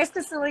write it. Can I ask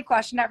a silly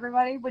question,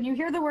 everybody? When you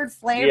hear the word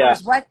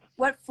flavors,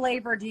 what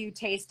flavor do you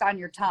taste on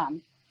your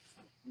tongue?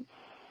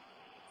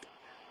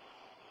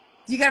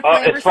 Do you get a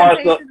flavor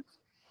sensation?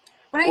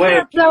 When I hear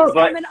opinions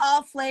come in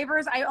all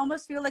flavors, I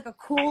almost feel like a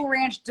Cool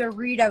Ranch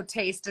Dorito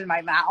taste in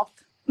my mouth.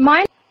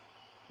 Mine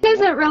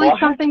isn't really What?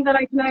 something that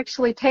I can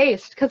actually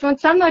taste, because when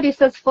somebody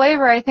says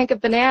flavor, I think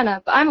of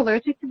banana, but I'm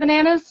allergic to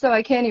bananas, so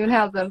I can't even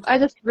have them. I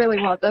just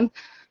really want them,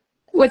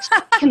 which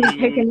can be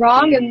taken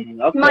wrong, and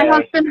my Okay.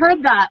 husband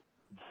heard that.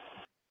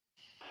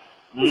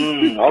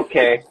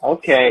 Okay.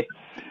 Okay.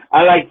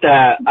 I like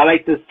that. I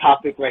like this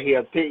topic right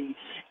here.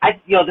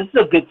 This is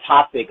a good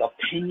topic.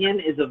 Opinion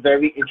is a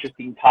very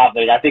interesting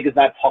topic. I think it's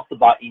not talked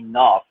about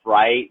enough,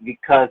 right?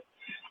 Because,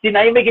 see,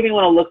 now you're making me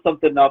want to look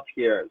something up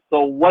here.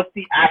 So what's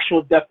the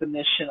actual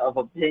definition of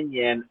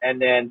opinion, and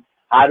then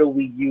how do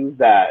we use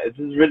that?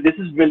 This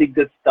is really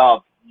good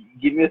stuff.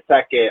 Give me a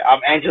second.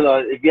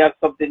 Angela, if you have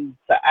something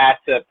to add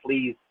to it,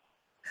 please.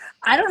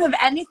 I don't have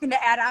anything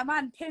to add. I'm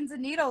on pins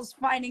and needles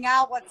finding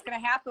out what's going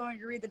to happen when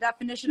you read the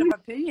definition of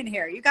opinion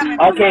here. You got my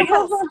pins Okay. and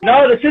needles.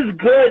 No, this is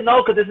good.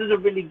 No, because this is a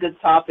really good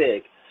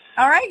topic.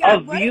 All right. A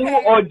view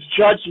or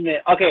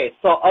judgment. Okay,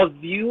 so a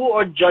view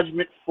or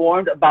judgment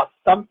formed about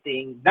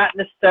something, not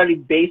necessarily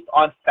based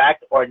on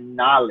fact or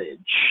knowledge.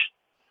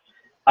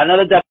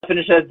 Another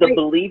definition is the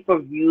belief or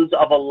views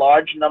of a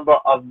large number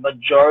of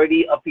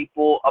majority of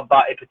people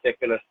about a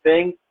particular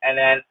thing, and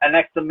then an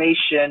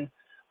estimation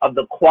of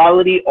the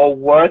quality or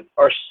worth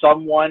or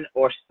someone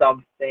or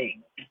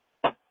something.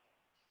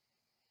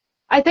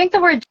 I think the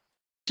word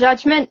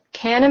judgment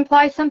can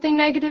imply something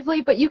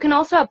negatively, but you can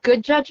also have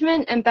good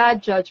judgment and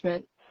bad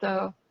judgment.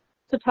 So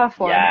it's a tough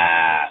one.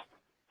 Yeah.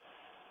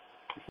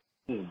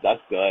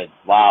 That's good.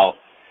 Wow.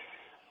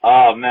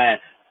 Oh, man.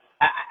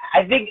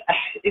 I think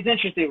it's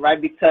interesting,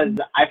 right? Because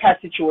I've had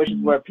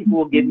situations where people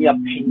will give me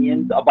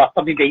opinions about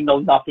something they know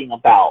nothing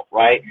about,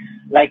 right?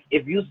 Like,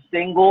 if you're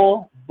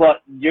single,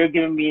 but you're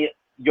giving me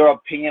your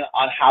opinion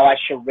on how I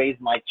should raise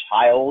my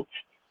child,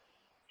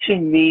 to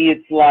me,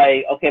 it's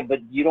like, okay, but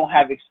you don't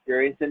have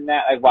experience in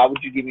that. Like, why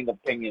would you give me an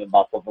opinion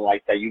about something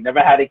like that? You never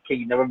had a kid.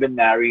 You never been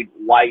married.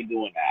 Why are you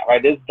doing that,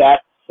 right? There's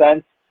that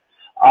sense.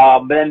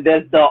 But then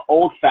there's the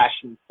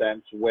old-fashioned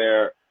sense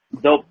where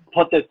they'll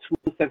put their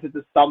 2 cents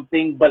into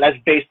something, but that's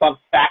based on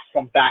facts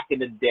from back in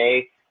the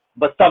day.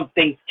 But some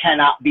things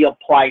cannot be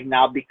applied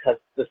now because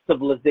the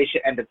civilization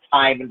and the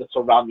time and the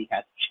surrounding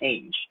has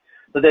changed.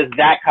 So there's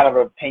that kind of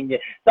opinion.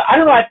 So I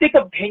don't know. I think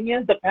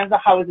opinions depends on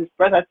how it's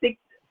expressed. I think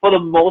for the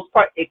most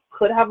part, it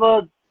could have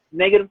a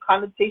negative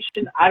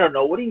connotation. I don't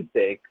know. What do you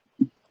think?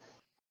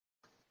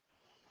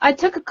 I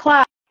took a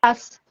class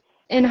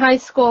in high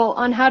school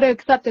on how to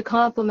accept a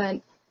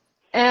compliment.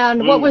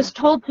 And what was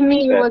told to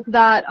me was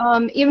that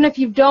even if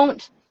you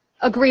don't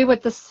agree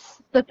with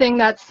the thing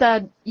that's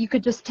said, you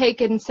could just take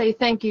it and say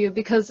thank you,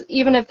 because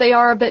even if they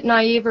are a bit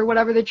naive or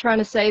whatever they're trying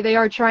to say, they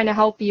are trying to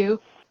help you,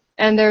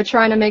 and they're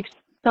trying to make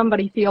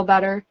somebody feel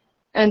better.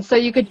 And so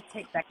you could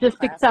just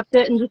accept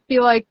it and just be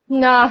like,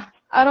 nah,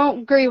 I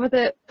don't agree with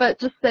it, but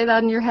just say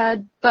that in your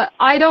head. But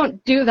I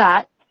don't do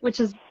that, which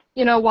is,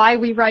 why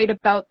we write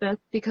about this,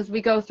 because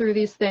we go through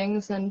these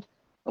things and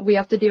we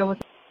have to deal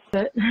with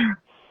it.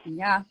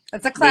 Yeah,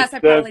 it's a class I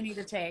probably need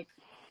to take.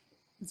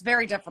 It's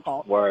very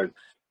difficult. Word.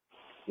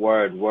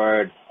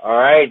 All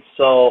right,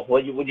 so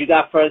what you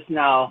got for us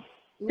now?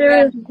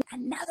 There's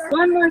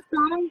one more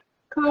song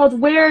called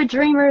Where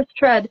Dreamers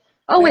Tread.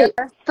 Oh, wait,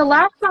 the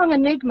last song,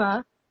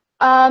 Enigma,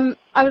 I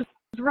was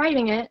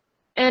writing it,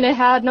 and it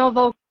had no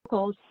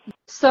vocals.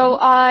 So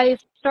I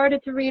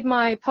started to read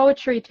my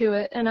poetry to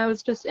it, and I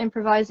was just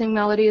improvising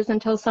melodies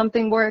until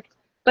something worked.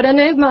 But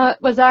Enigma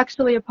was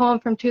actually a poem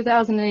from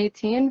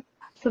 2018,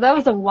 so that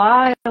was a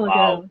while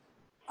ago.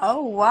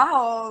 Oh,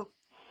 wow.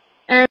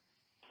 And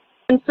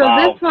so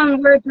this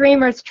one, Where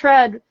Dreamers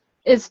Tread,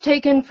 is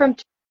taken from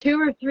 2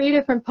 or 3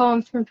 different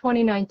poems from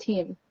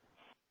 2019.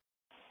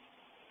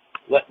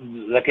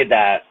 Look at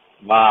that.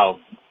 Wow.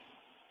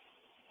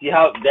 See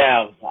how,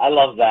 damn, I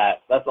love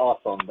that. That's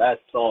awesome.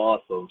 That's so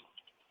awesome.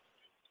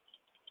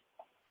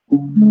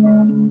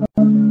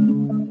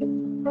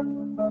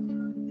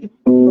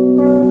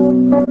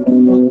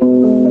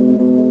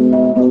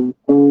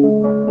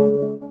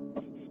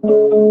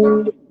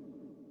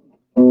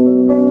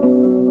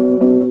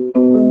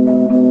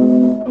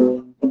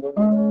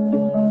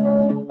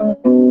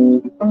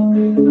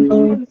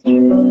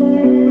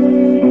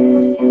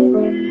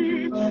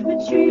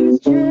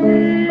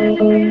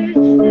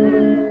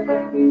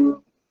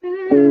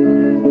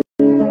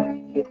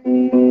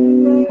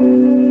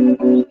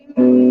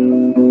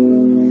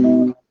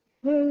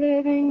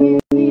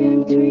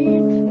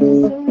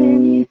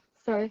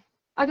 Sorry,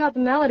 I got the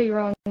melody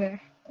wrong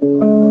there.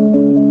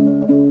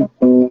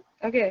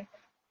 Okay,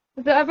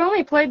 I've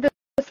only played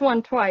this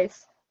one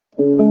twice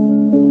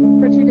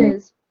for 2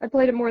 days. I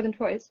played it more than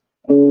twice.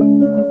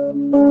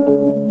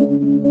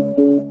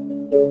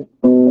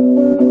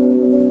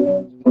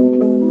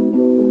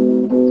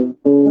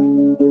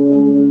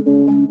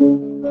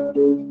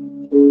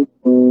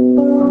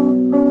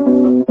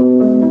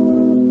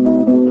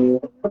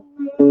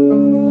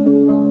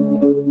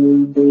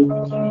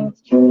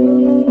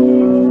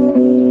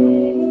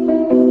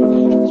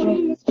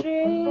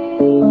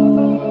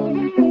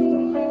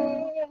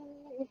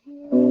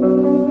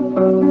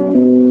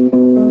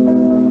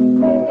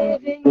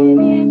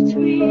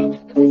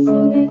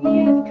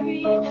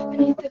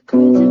 Beneath the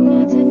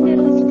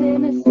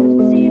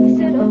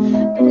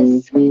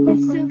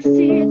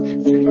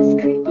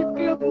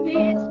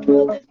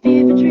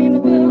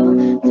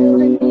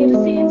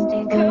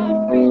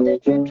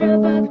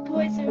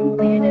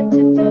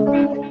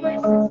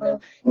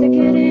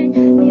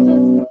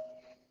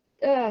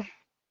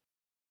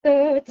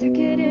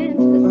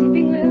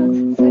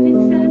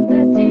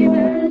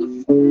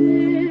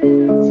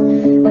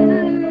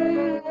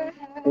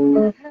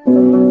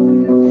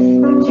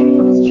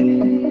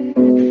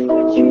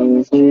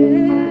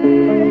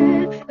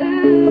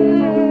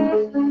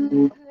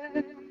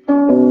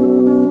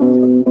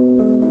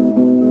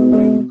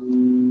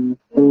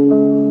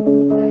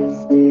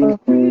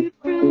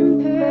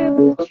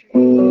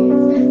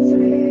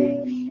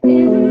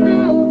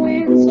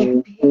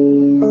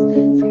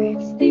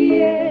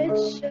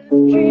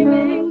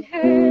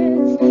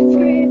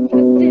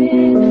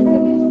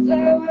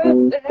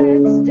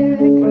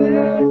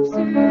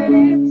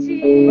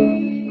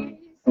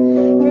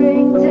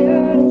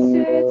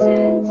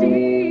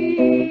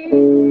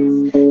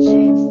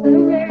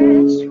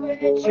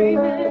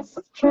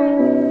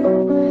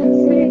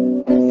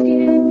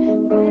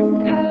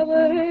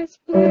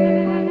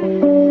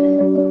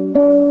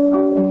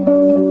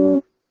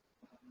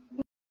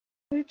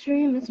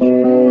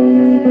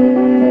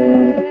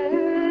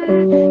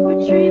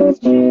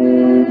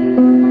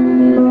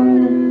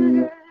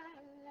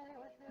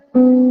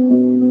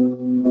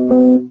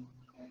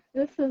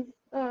is,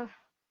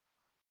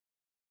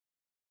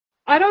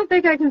 I don't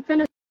think I can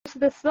finish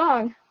this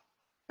song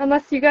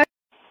unless you guys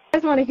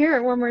want to hear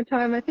it one more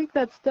time. I think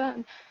that's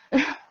done.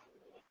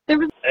 There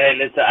was Hey,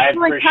 listen, I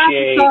like half the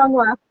appreciate. song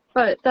left,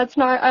 but that's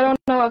not, I don't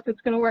know if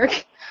it's going to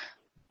work.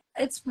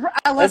 It's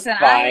That's listen,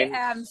 I fine.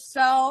 am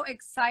so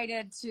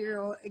excited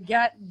to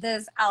get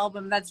this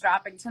album that's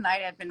dropping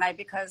tonight at midnight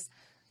because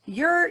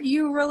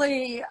you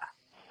really,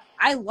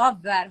 I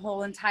love that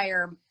whole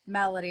entire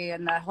melody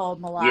and that whole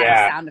melodic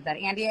Yeah, sound of that.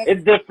 Andy,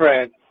 it's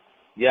different.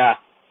 Yeah.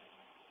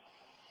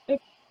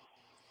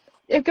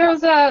 It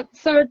goes,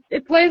 so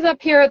it plays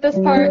up here at this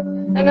part,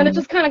 and then it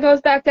just kind of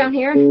goes back down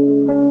here.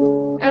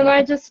 And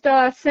I just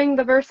sing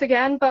the verse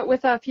again, but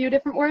with a few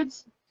different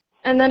words,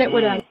 and then it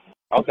would end.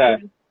 Okay.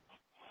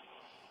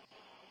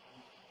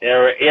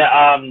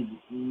 Yeah.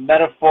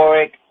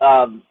 Metaphoric.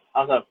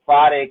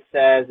 Aphotic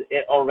says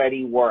it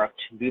already worked.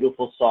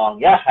 Beautiful song.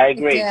 Yeah, I it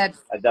agree. did.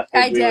 I definitely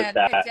I agree with did. It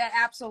that. did.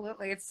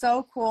 Absolutely. It's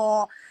so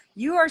cool.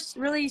 You are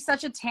really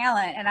such a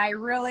talent, and I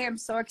really am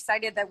so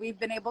excited that we've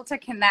been able to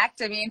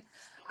connect. I mean,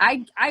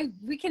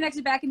 we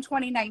connected back in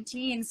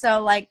 2019,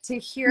 so like to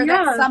hear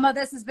that Yeah. some of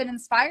this has been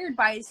inspired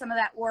by some of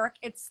that work,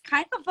 it's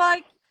kind of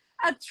like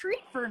a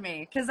treat for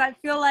me because I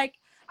feel like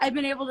I've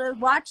been able to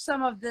watch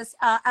some of this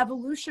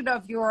evolution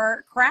of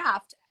your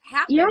craft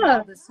happen Yeah.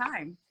 all this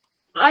time.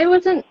 I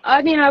wasn't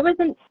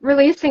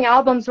releasing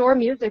albums or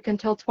music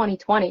until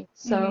 2020,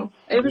 so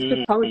it was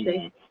just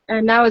poetry.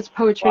 And now it's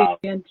poetry Wow.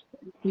 and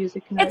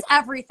music It's night.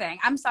 everything.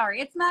 I'm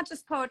sorry. It's not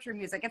just poetry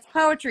music. It's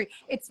poetry.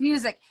 It's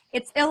music.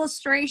 It's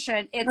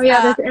illustration. It's Oh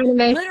yeah, there's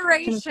animation as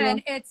alliteration. well.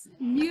 It's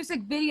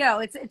music video.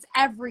 It's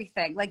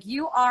everything. Like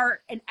you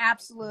are an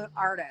absolute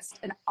artist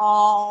in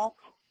all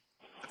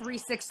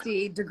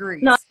 360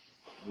 degrees. No,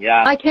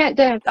 Yeah. I can't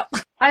dance.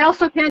 I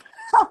also can't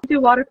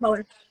do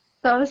watercolor,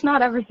 so it's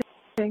not everything.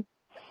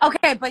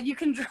 Okay, but you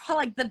can draw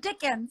like the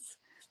Dickens.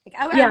 Like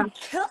I would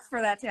kill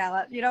for that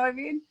talent. You know what I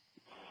mean?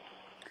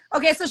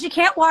 Okay, so she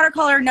can't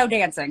watercolor, no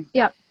dancing.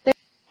 Yeah, there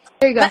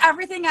you go. But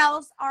everything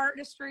else,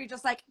 artistry,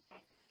 just like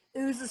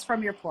oozes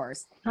from your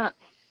pores. Huh.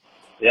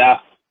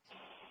 Yeah.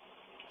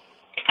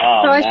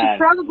 Oh, So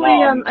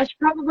man. I should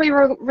probably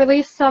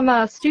release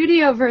some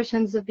studio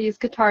versions of these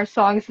guitar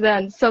songs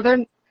then. So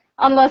they're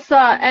unless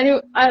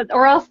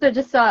or else they're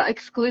just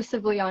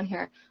exclusively on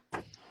here.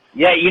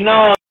 Yeah,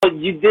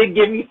 you did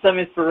give me some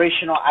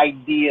inspirational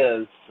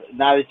ideas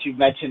now that you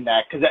mentioned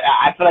that, because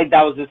I feel like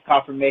that was just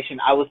confirmation.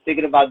 I was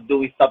thinking about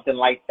doing something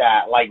like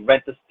that, like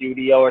rent a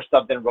studio or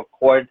something,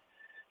 record.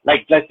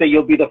 Like, let's say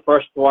you'll be the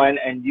first one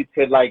and you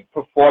could, like,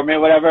 perform it or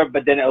whatever,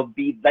 but then it'll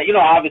be, like,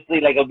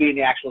 obviously, like, it'll be in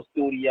the actual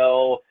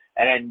studio,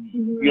 and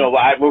then,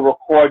 we'll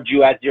record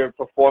you as you're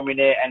performing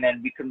it, and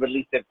then we can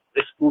release it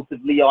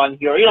exclusively on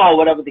here,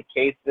 whatever the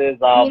case is.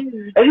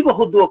 There's people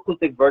who do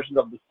acoustic versions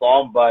of the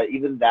song, but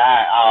even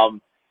that,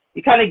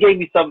 you kind of gave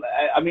me some,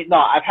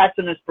 I've had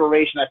some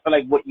inspiration. I feel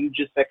like what you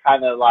just said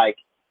kind of like,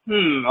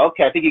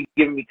 okay, I think you're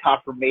giving me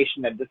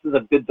confirmation that this is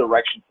a good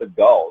direction to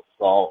go.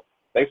 So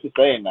thanks for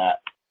saying that.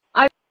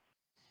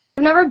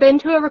 I've never been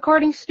to a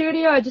recording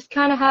studio. I just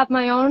kind of have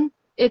my own.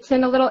 It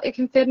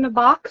can fit in a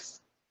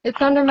box.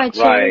 It's under my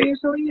chair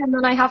usually, and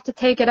then I have to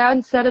take it out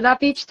and set it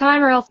up each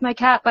time, or else my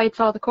cat bites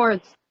all the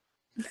cords.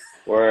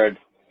 Word.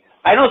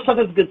 I know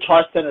sometimes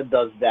Guitar Center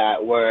does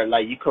that, where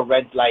like you could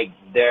rent like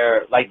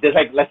there's like,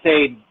 let's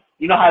say,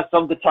 how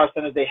some Guitar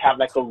Centers they have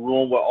like a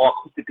room with all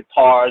acoustic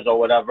guitars or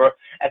whatever,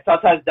 and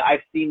sometimes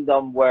I've seen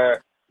them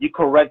where you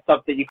could rent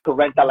out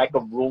like a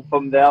room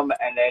from them,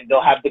 and then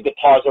they'll have the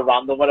guitars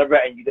around them, whatever,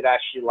 and you could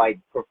actually like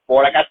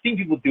perform. Like I've seen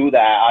people do that.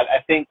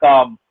 I think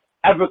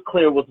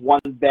Everclear was one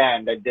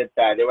band that did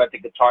that. They were at the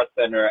Guitar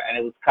Center, and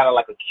it was kind of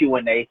like a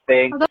Q&A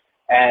thing,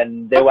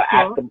 and they would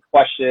ask them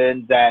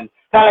questions, and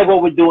kind of like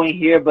what we're doing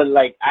here, but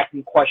like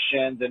asking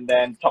questions, and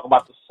then talk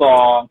about the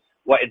song,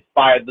 what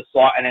inspired the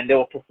song, and then they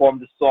will perform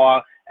the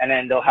song, and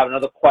then they'll have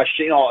another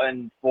question,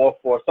 and forth.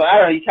 So I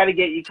don't know,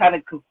 you kind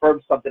of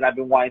confirm something I've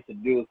been wanting to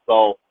do.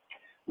 So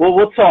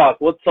we'll talk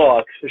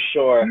for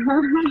sure.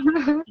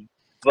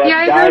 But yeah,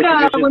 I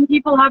heard when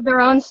people have their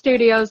own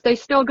studios, they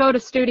still go to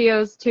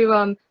studios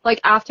to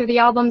like after the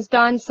album's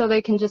done, so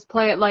they can just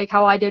play it like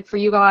how I did for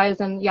you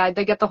guys, and yeah,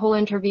 they get the whole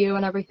interview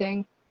and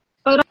everything.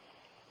 But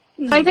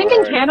I think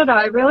in Canada,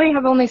 I really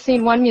have only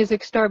seen one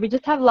music store. We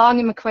just have Long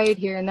and McQuaid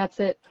here, and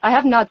that's it. I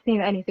have not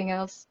seen anything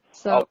else,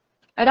 so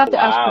I'd have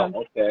to ask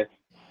them. Okay.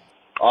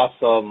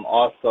 Awesome.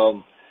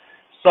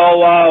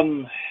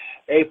 So,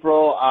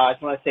 April, I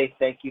just want to say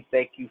thank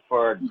you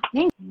for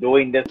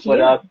doing this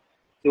with us,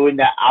 doing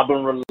that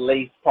album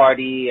release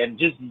party, and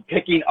just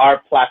picking our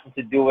platform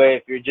to do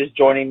it. If you're just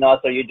joining us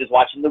or you're just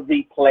watching the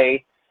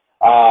replay,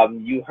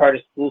 you heard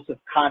exclusive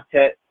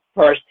content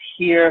first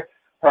here.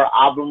 Her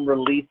album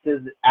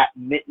releases at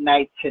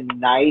midnight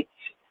tonight.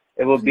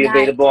 It will be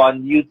available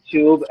on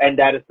YouTube, and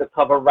that is the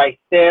cover right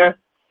there.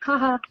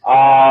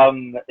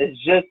 It's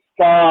just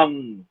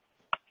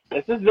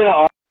this has been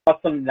an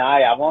awesome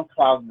night. I'm on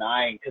cloud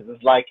 9 because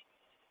it's like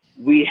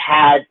we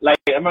had I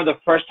remember the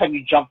first time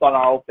you jumped on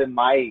our open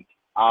mic.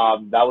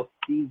 That was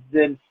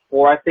season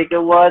 4, I think it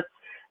was.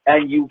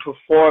 and you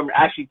performed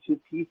actually two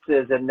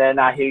pieces, and then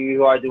here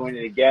you are doing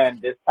it again.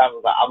 This time it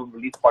was an album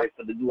release party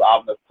for the new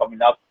album that's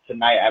coming up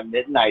tonight at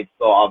midnight.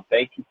 So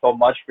thank you so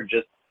much for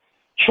just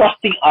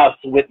trusting us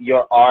with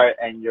your art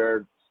and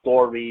your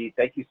story.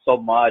 Thank you so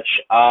much.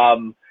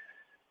 All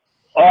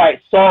right,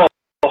 so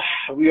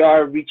we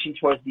are reaching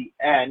towards the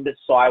end,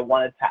 so I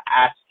wanted to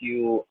ask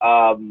you,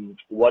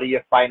 what are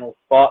your final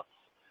thoughts?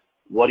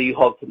 What do you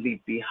hope to leave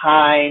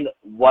behind?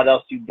 What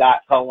else you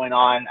got going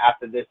on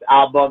after this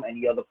album?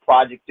 Any other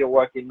projects you're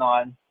working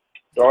on?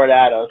 Throw it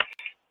at us.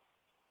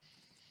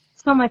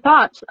 So my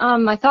thoughts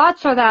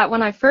are that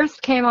when I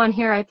first came on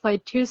here, I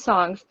played 2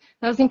 songs.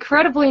 I was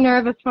incredibly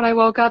nervous when I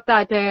woke up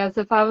that day, as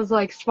if I was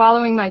like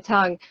swallowing my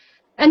tongue.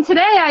 And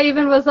today I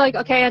even was like,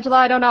 okay, Angela,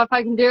 I don't know if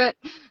I can do it.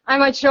 I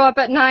might show up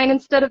at 9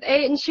 instead of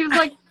 8. And she was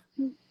like,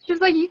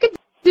 you could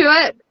do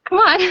it. Come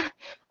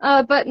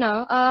on. But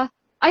no,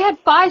 I had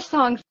 5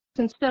 songs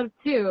instead of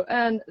 2,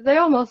 and they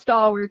almost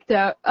all worked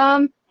out.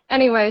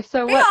 Anyway,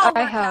 so They what all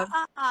I worked have.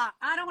 out.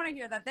 I don't want to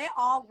hear that. They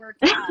all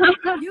worked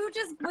out. You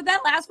just, with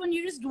that last one,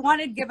 you just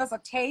wanted to give us a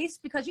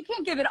taste, because you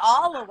can't give it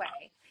all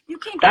away. You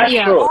can't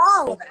give it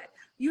all of it.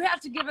 You have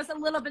to give us a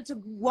little bit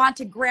to want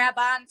to grab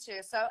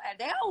onto. So, and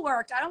they all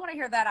worked. I don't want to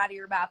hear that out of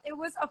your mouth. It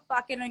was a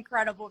fucking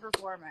incredible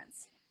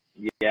performance.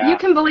 Yeah. You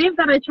can believe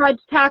that I tried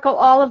to tackle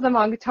all of them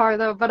on guitar,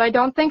 though, but I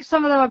don't think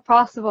some of them are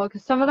possible,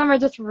 because some of them are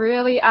just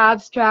really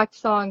abstract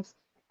songs.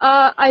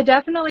 I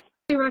definitely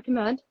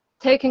recommend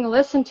taking a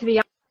listen to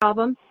the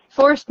album,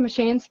 Forest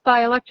Machines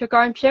by Electric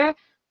Armchair.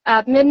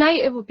 At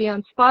midnight, it will be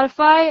on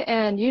Spotify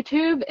and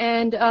YouTube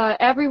and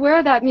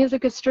everywhere that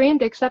music is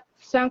streamed, except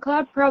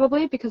SoundCloud,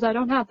 probably, because I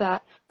don't have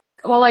that.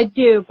 Well, I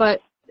do,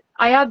 but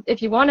I have,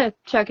 if you want to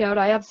check out,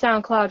 I have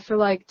SoundCloud for,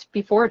 like,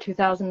 before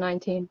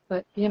 2019,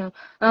 but, you know.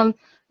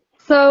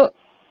 So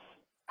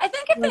I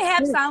think if they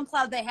have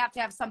SoundCloud, they have to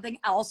have something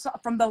else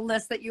from the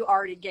list that you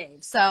already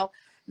gave. So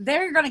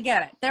they're going to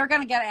get it. They're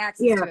going to get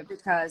access to it,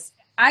 because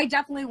I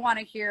definitely want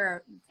to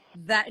hear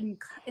that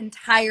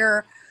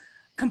entire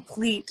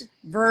complete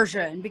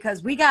version,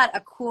 because we got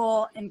a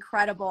cool,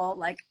 incredible,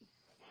 like,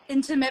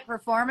 intimate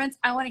performance.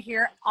 I want to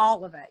hear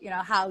all of it, you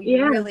know, how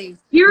you really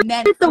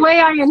meant it the way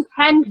I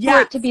intend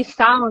for it to be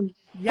sound,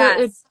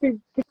 yes, to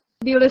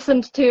be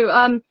listened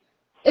to.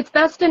 It's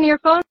best in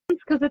earphones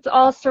because it's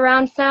all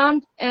surround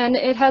sound, and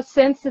it has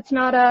synths. It's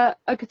not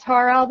a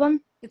guitar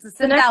album. It's a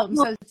synth album.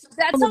 So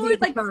that's always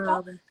like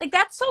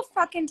that's so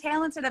fucking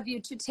talented of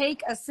you to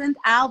take a synth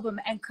album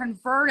and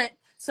convert it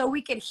so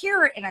we could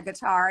hear it in a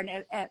guitar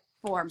and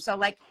form. So,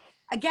 like,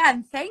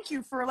 again, thank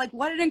you for, like,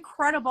 what an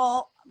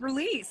incredible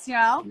release, you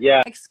know?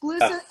 Yeah.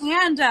 Exclusive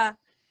and a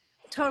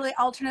totally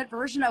alternate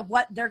version of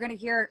what they're going to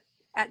hear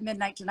at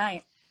midnight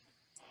tonight.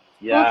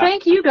 Yeah. Well,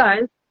 thank you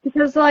guys.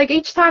 Because, like,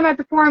 each time I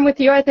perform with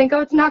you, I think,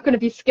 oh, it's not going to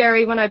be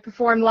scary when I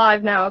perform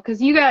live now.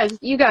 Because you guys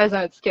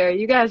aren't scary.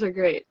 You guys are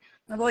great.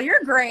 Well,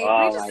 you're great.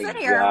 Oh, we just sit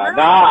here.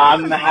 No,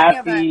 I'm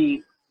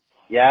happy.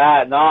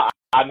 Yeah, no,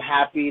 I'm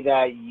happy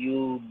that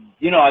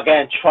you know,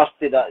 again,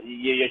 trusted.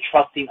 You're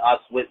trusting us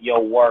with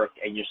your work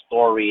and your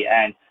story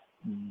and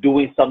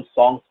doing some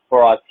songs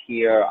for us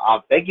here.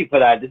 Thank you for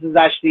that. This is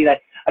actually,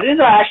 like, I think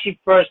it's our actually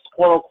first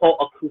quote-unquote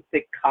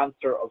acoustic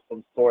concert of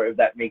some sort, if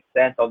that makes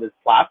sense, on this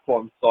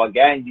platform. So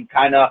again, you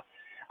kind of,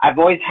 I've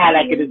always had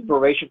like an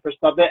inspiration for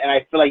something, and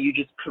I feel like you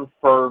just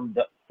confirmed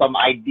some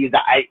ideas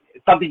that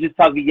something just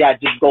tells me, yeah,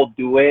 just go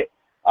do it.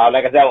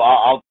 Like I said,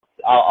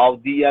 I'll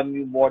DM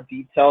you more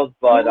details,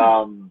 but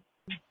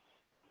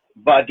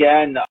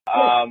again,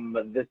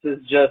 this is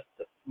just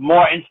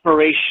more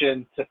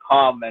inspiration to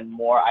come and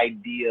more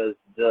ideas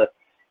to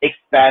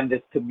expand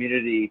this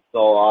community.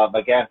 So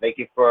again, thank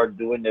you for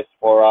doing this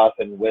for us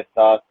and with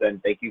us,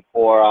 and thank you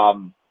for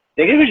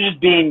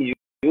just being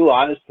you,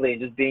 honestly,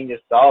 and just being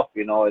yourself.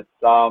 You know,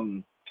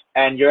 it's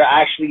and you're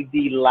actually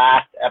the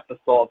last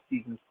episode of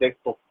season 6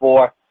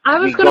 before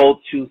we go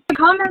to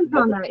comment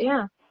on that.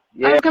 Yeah.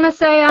 I was gonna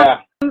say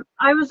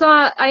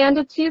I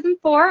ended season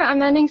 4.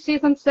 I'm ending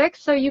season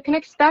 6, so you can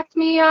expect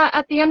me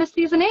at the end of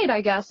season 8,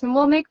 I guess, and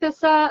we'll make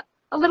this a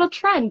little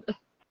trend.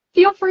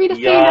 Feel free to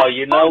say that.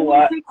 You know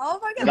what? Oh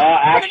my God! No,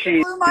 actually,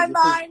 that just blew my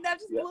mind. That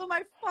just blew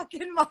my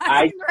fucking mind.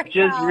 I right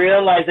just now.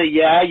 realized that.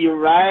 Yeah, you're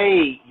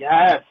right.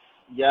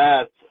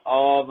 Yes.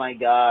 Oh my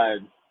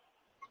God.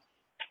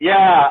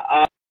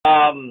 Yeah.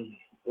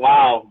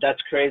 Wow,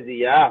 that's crazy.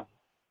 Yeah.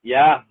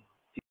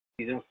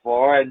 Season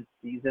 4 and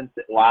season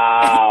 6.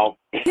 Wow.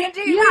 We didn't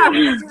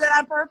do that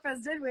on purpose,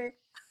 did we?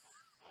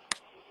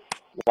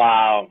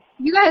 Wow.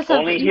 You guys have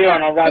only here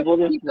on Arrival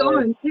this keep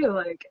going too,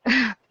 like.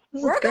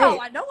 We're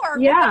going. No, we'll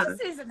get to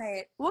season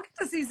 8. We'll get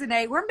to season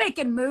 8. We're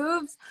making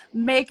moves.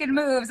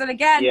 And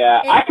again,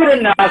 I could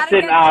announce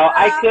it now.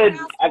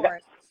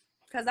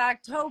 because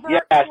October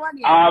 20th.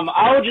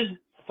 I will just,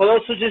 for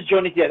those who just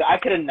joined us, I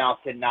could announce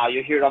it now.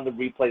 You'll hear it on the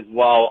replay as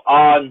well.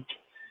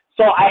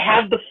 So I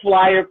have the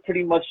flyer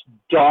pretty much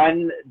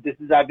done.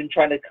 I've been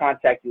trying to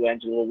contact you,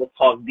 Angela. We'll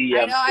talk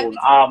DM soon.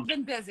 I've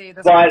been busy.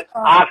 But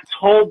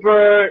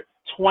October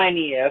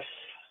 20th,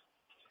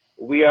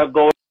 we are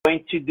going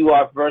to do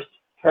our first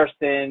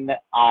person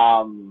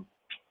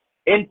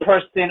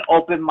in-person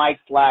open mic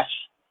slash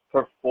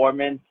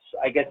performance,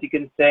 I guess you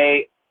can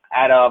say,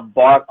 at a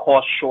bar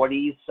called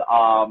Shorty's.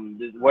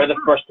 We're the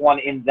first one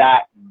in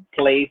that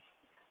place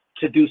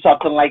to do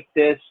something like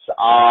this.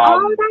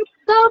 Oh, that's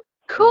so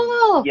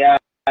cool. Yes,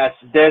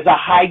 there's a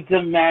high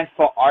demand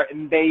for art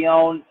in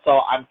Bayonne, so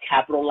I'm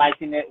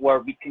capitalizing it where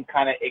we can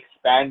kind of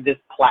expand this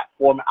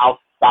platform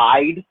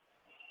outside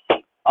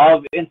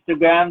of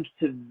Instagram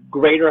to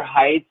greater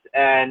heights,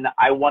 and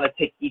I want to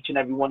take each and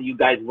every one of you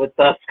guys with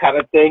us, kind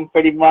of thing,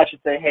 pretty much,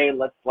 and say, hey,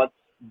 let's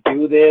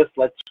do this,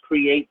 let's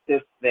create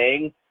this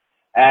thing,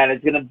 and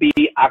it's gonna be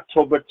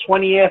October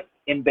 20th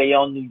in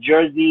Bayonne, New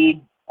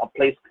Jersey. A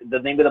place, the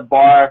name of the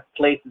bar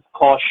place is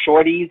called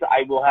Shorty's.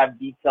 I will have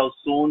details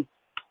soon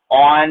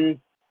on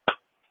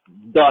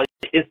the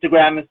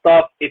Instagram and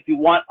stuff. If you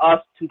want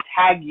us to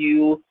tag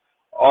you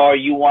or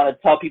you want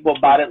to tell people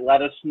about it,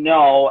 let us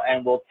know,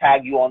 and we'll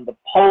tag you on the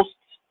post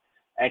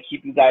and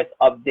keep you guys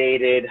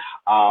updated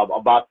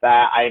about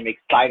that. I am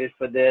excited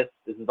for this.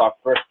 This is our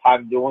first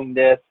time doing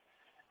this.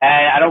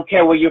 And I don't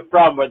care where you're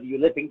from, whether you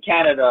live in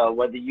Canada,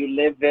 whether you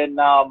live in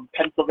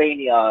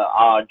Pennsylvania,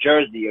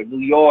 Jersey, or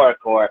New York,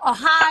 or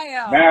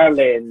Ohio,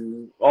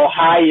 Maryland,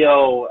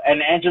 Ohio,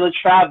 and Angela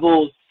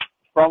travels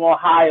from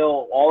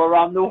Ohio all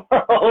around the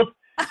world.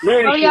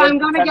 Oh yeah, I'm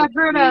gonna get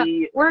her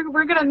to.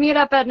 We're gonna meet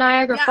up at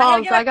Niagara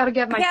Falls. I gotta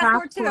get my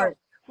passport. Too.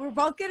 We're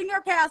both getting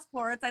our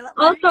passports.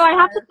 Also, I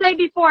have to say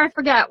before I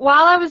forget,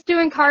 while I was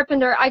doing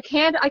Carpenter, I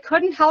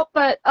couldn't help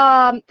but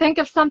think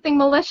of something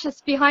malicious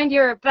behind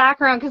your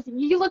background, because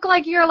you look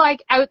like you're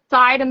like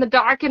outside in the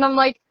dark, and I'm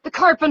like, the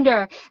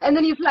Carpenter, and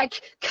then he's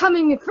like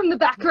coming from the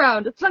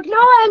background. It's like,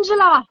 no,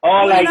 Angela.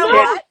 Oh, like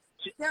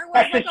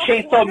that's a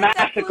Chainsaw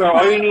Massacre.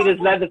 All you need is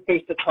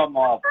Leatherface to come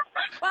up.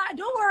 Well,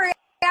 don't worry.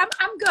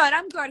 I'm good.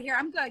 I'm good here.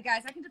 I'm good,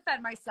 guys. I can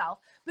defend myself.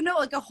 But no,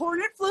 like a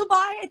hornet flew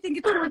by. I think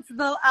it's towards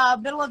the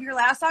middle of your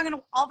last song, and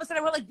all of a sudden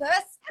I went like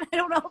this. And I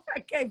don't know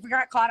if I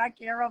got caught on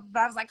camera, but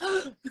I was like,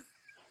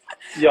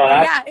 yo,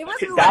 it was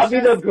that would be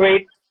the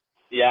great.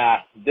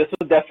 Yeah, this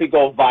would definitely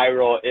go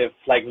viral if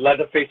like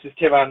Leatherface just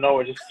came out of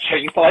nowhere, just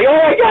chainsaw, like, oh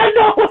my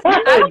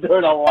god, no!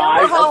 During a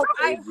live.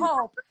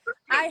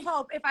 I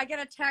hope if I get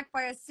attacked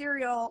by a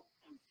serial,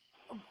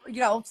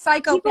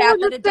 psychopath,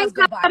 that it does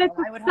go viral.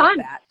 I would hope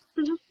that.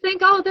 Just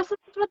think, oh, this is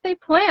what they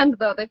planned,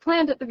 though. They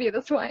planned it to be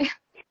this way.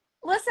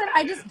 Listen,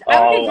 I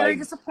would be very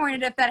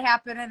disappointed if that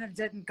happened and it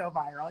didn't go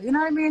viral. You know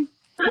what I mean?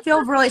 I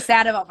feel really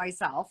sad about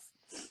myself.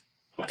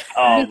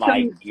 Oh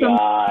my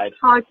god.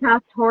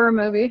 Podcast horror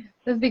movie.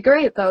 That'd be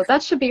great, though.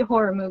 That should be a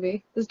horror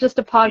movie. It's just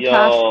a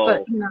podcast,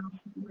 but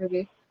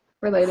movie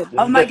related.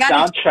 Oh my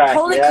god, it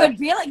totally could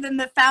be like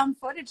the found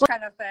footage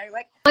kind of thing.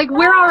 Like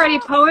we're already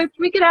poets.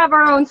 We could have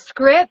our own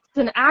scripts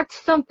and act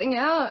something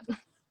out.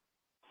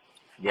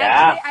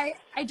 Yeah. Actually,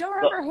 I don't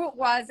remember who it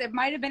was. It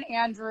might have been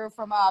Andrew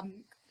from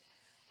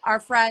our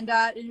friend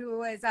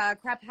who is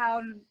Crap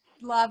Hound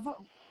Love.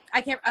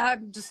 I can't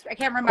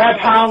remember. Crap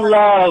Hound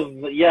Love,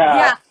 yeah.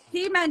 Yeah,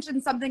 he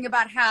mentioned something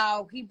about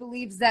how he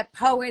believes that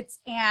poets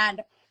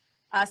and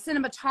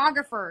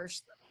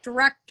cinematographers,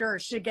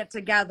 directors should get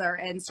together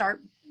and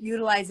start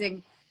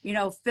utilizing,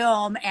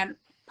 film and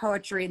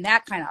poetry and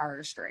that kind of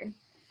artistry.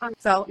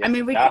 So, I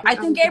mean, I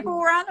think, April,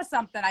 we're onto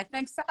something. I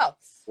think so.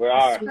 We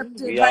are.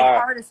 Scripted,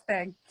 artist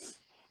thing.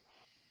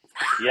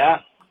 Yeah,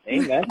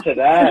 amen to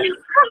that.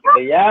 But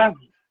yeah,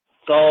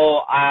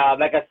 so,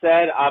 like I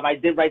said, I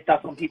did write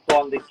down some people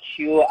on the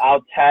queue.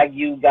 I'll tag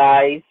you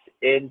guys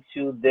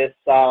into this.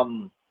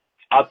 I'll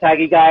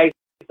tag you guys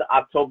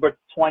October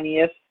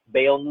 20th,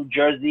 Bayonne, New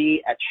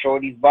Jersey, at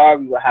Shorty's Bar.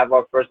 We will have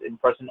our first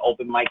in-person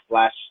open mic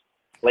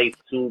 / place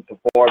to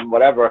perform,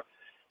 whatever.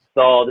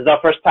 So this is our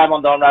first time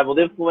on the Unrivaled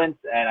Influence,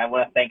 and I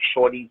want to thank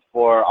Shorty's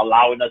for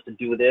allowing us to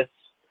do this.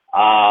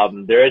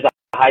 There is a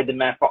high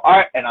demand for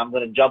art, and I'm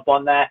going to jump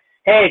on that.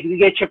 Hey, if you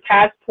get your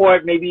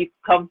passport, maybe you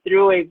come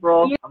through,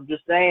 April. Yeah. I'm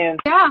just saying.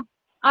 Yeah,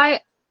 I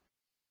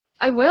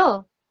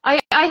will. I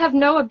have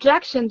no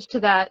objections to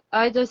that.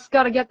 I just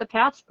got to get the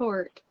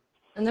passport,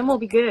 and then we'll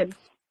be good.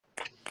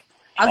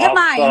 I'll get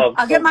mine.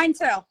 I'll get mine,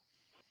 too.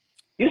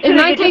 It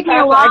might take me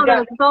a while,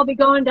 though, because I'll be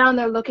going down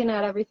there looking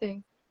at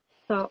everything.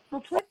 So.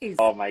 Well, please.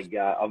 Oh, my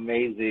God.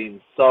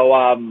 Amazing. So,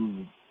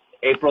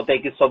 April,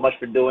 thank you so much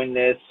for doing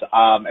this.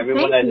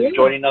 Everyone that is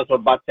joining us, we're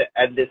about to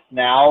end this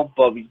now,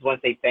 but we just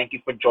want to say thank you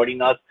for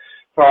joining us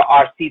for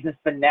our season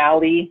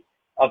finale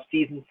of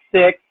season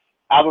 6,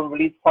 album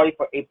release party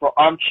for April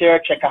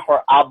Armchair. Check out her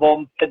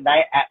album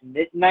tonight at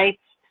midnight.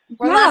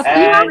 We're less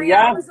than 3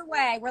 hours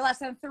away. We're less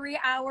than 3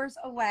 hours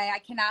away. I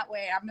cannot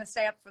wait. I'm going to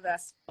stay up for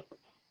this.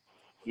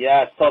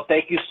 Yeah, so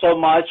thank you so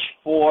much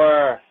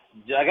for,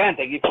 again,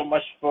 thank you so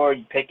much for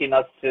picking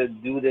us to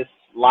do this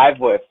live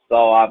with.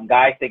 So,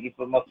 guys, thank you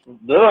so much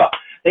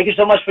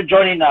for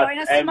joining us. Join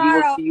us and tomorrow.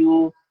 We will see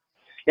you.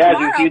 Yeah,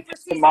 we will see you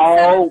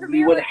tomorrow.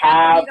 We would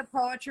have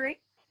poetry.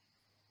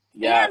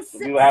 Yes,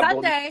 we will have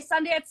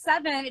Sunday at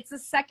 7. It's the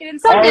second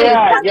and Sunday. Oh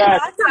yeah,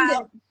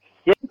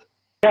 yes.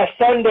 Yeah,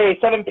 Sunday,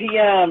 7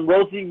 p.m.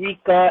 Rosie,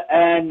 Rika,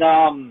 and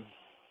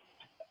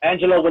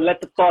Angela will let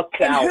the thoughts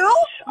out. Who?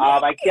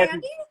 I guess.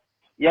 Andy?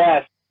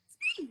 Yes.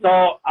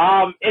 So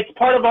it's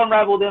part of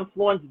Unraveled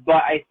Influence, but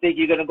I think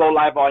you're gonna go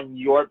live on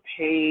your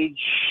page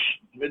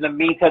in the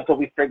meantime till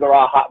we figure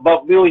out how.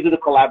 But we always do the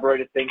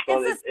collaborative thing,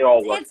 so it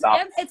all works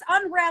out. It's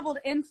Unraveled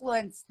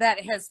Influence that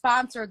has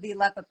sponsored the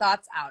Let the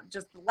Thoughts Out.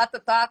 Just Let the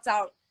Thoughts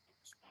Out.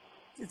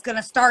 It's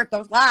gonna start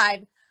those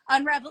live.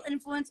 Unraveled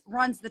Influence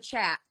runs the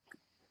chat.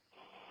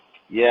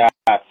 Yeah.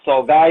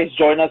 So guys,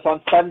 join us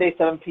on Sunday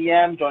 7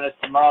 p.m. Join us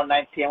tomorrow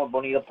 9 p.m. with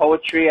Bonita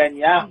Poetry, and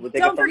yeah, we'll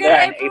take it from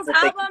there. Don't forget April's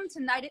album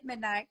Tonight at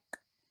Midnight.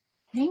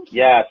 Thank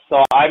you. Yeah,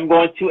 so I'm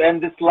going to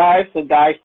end this live. So guys,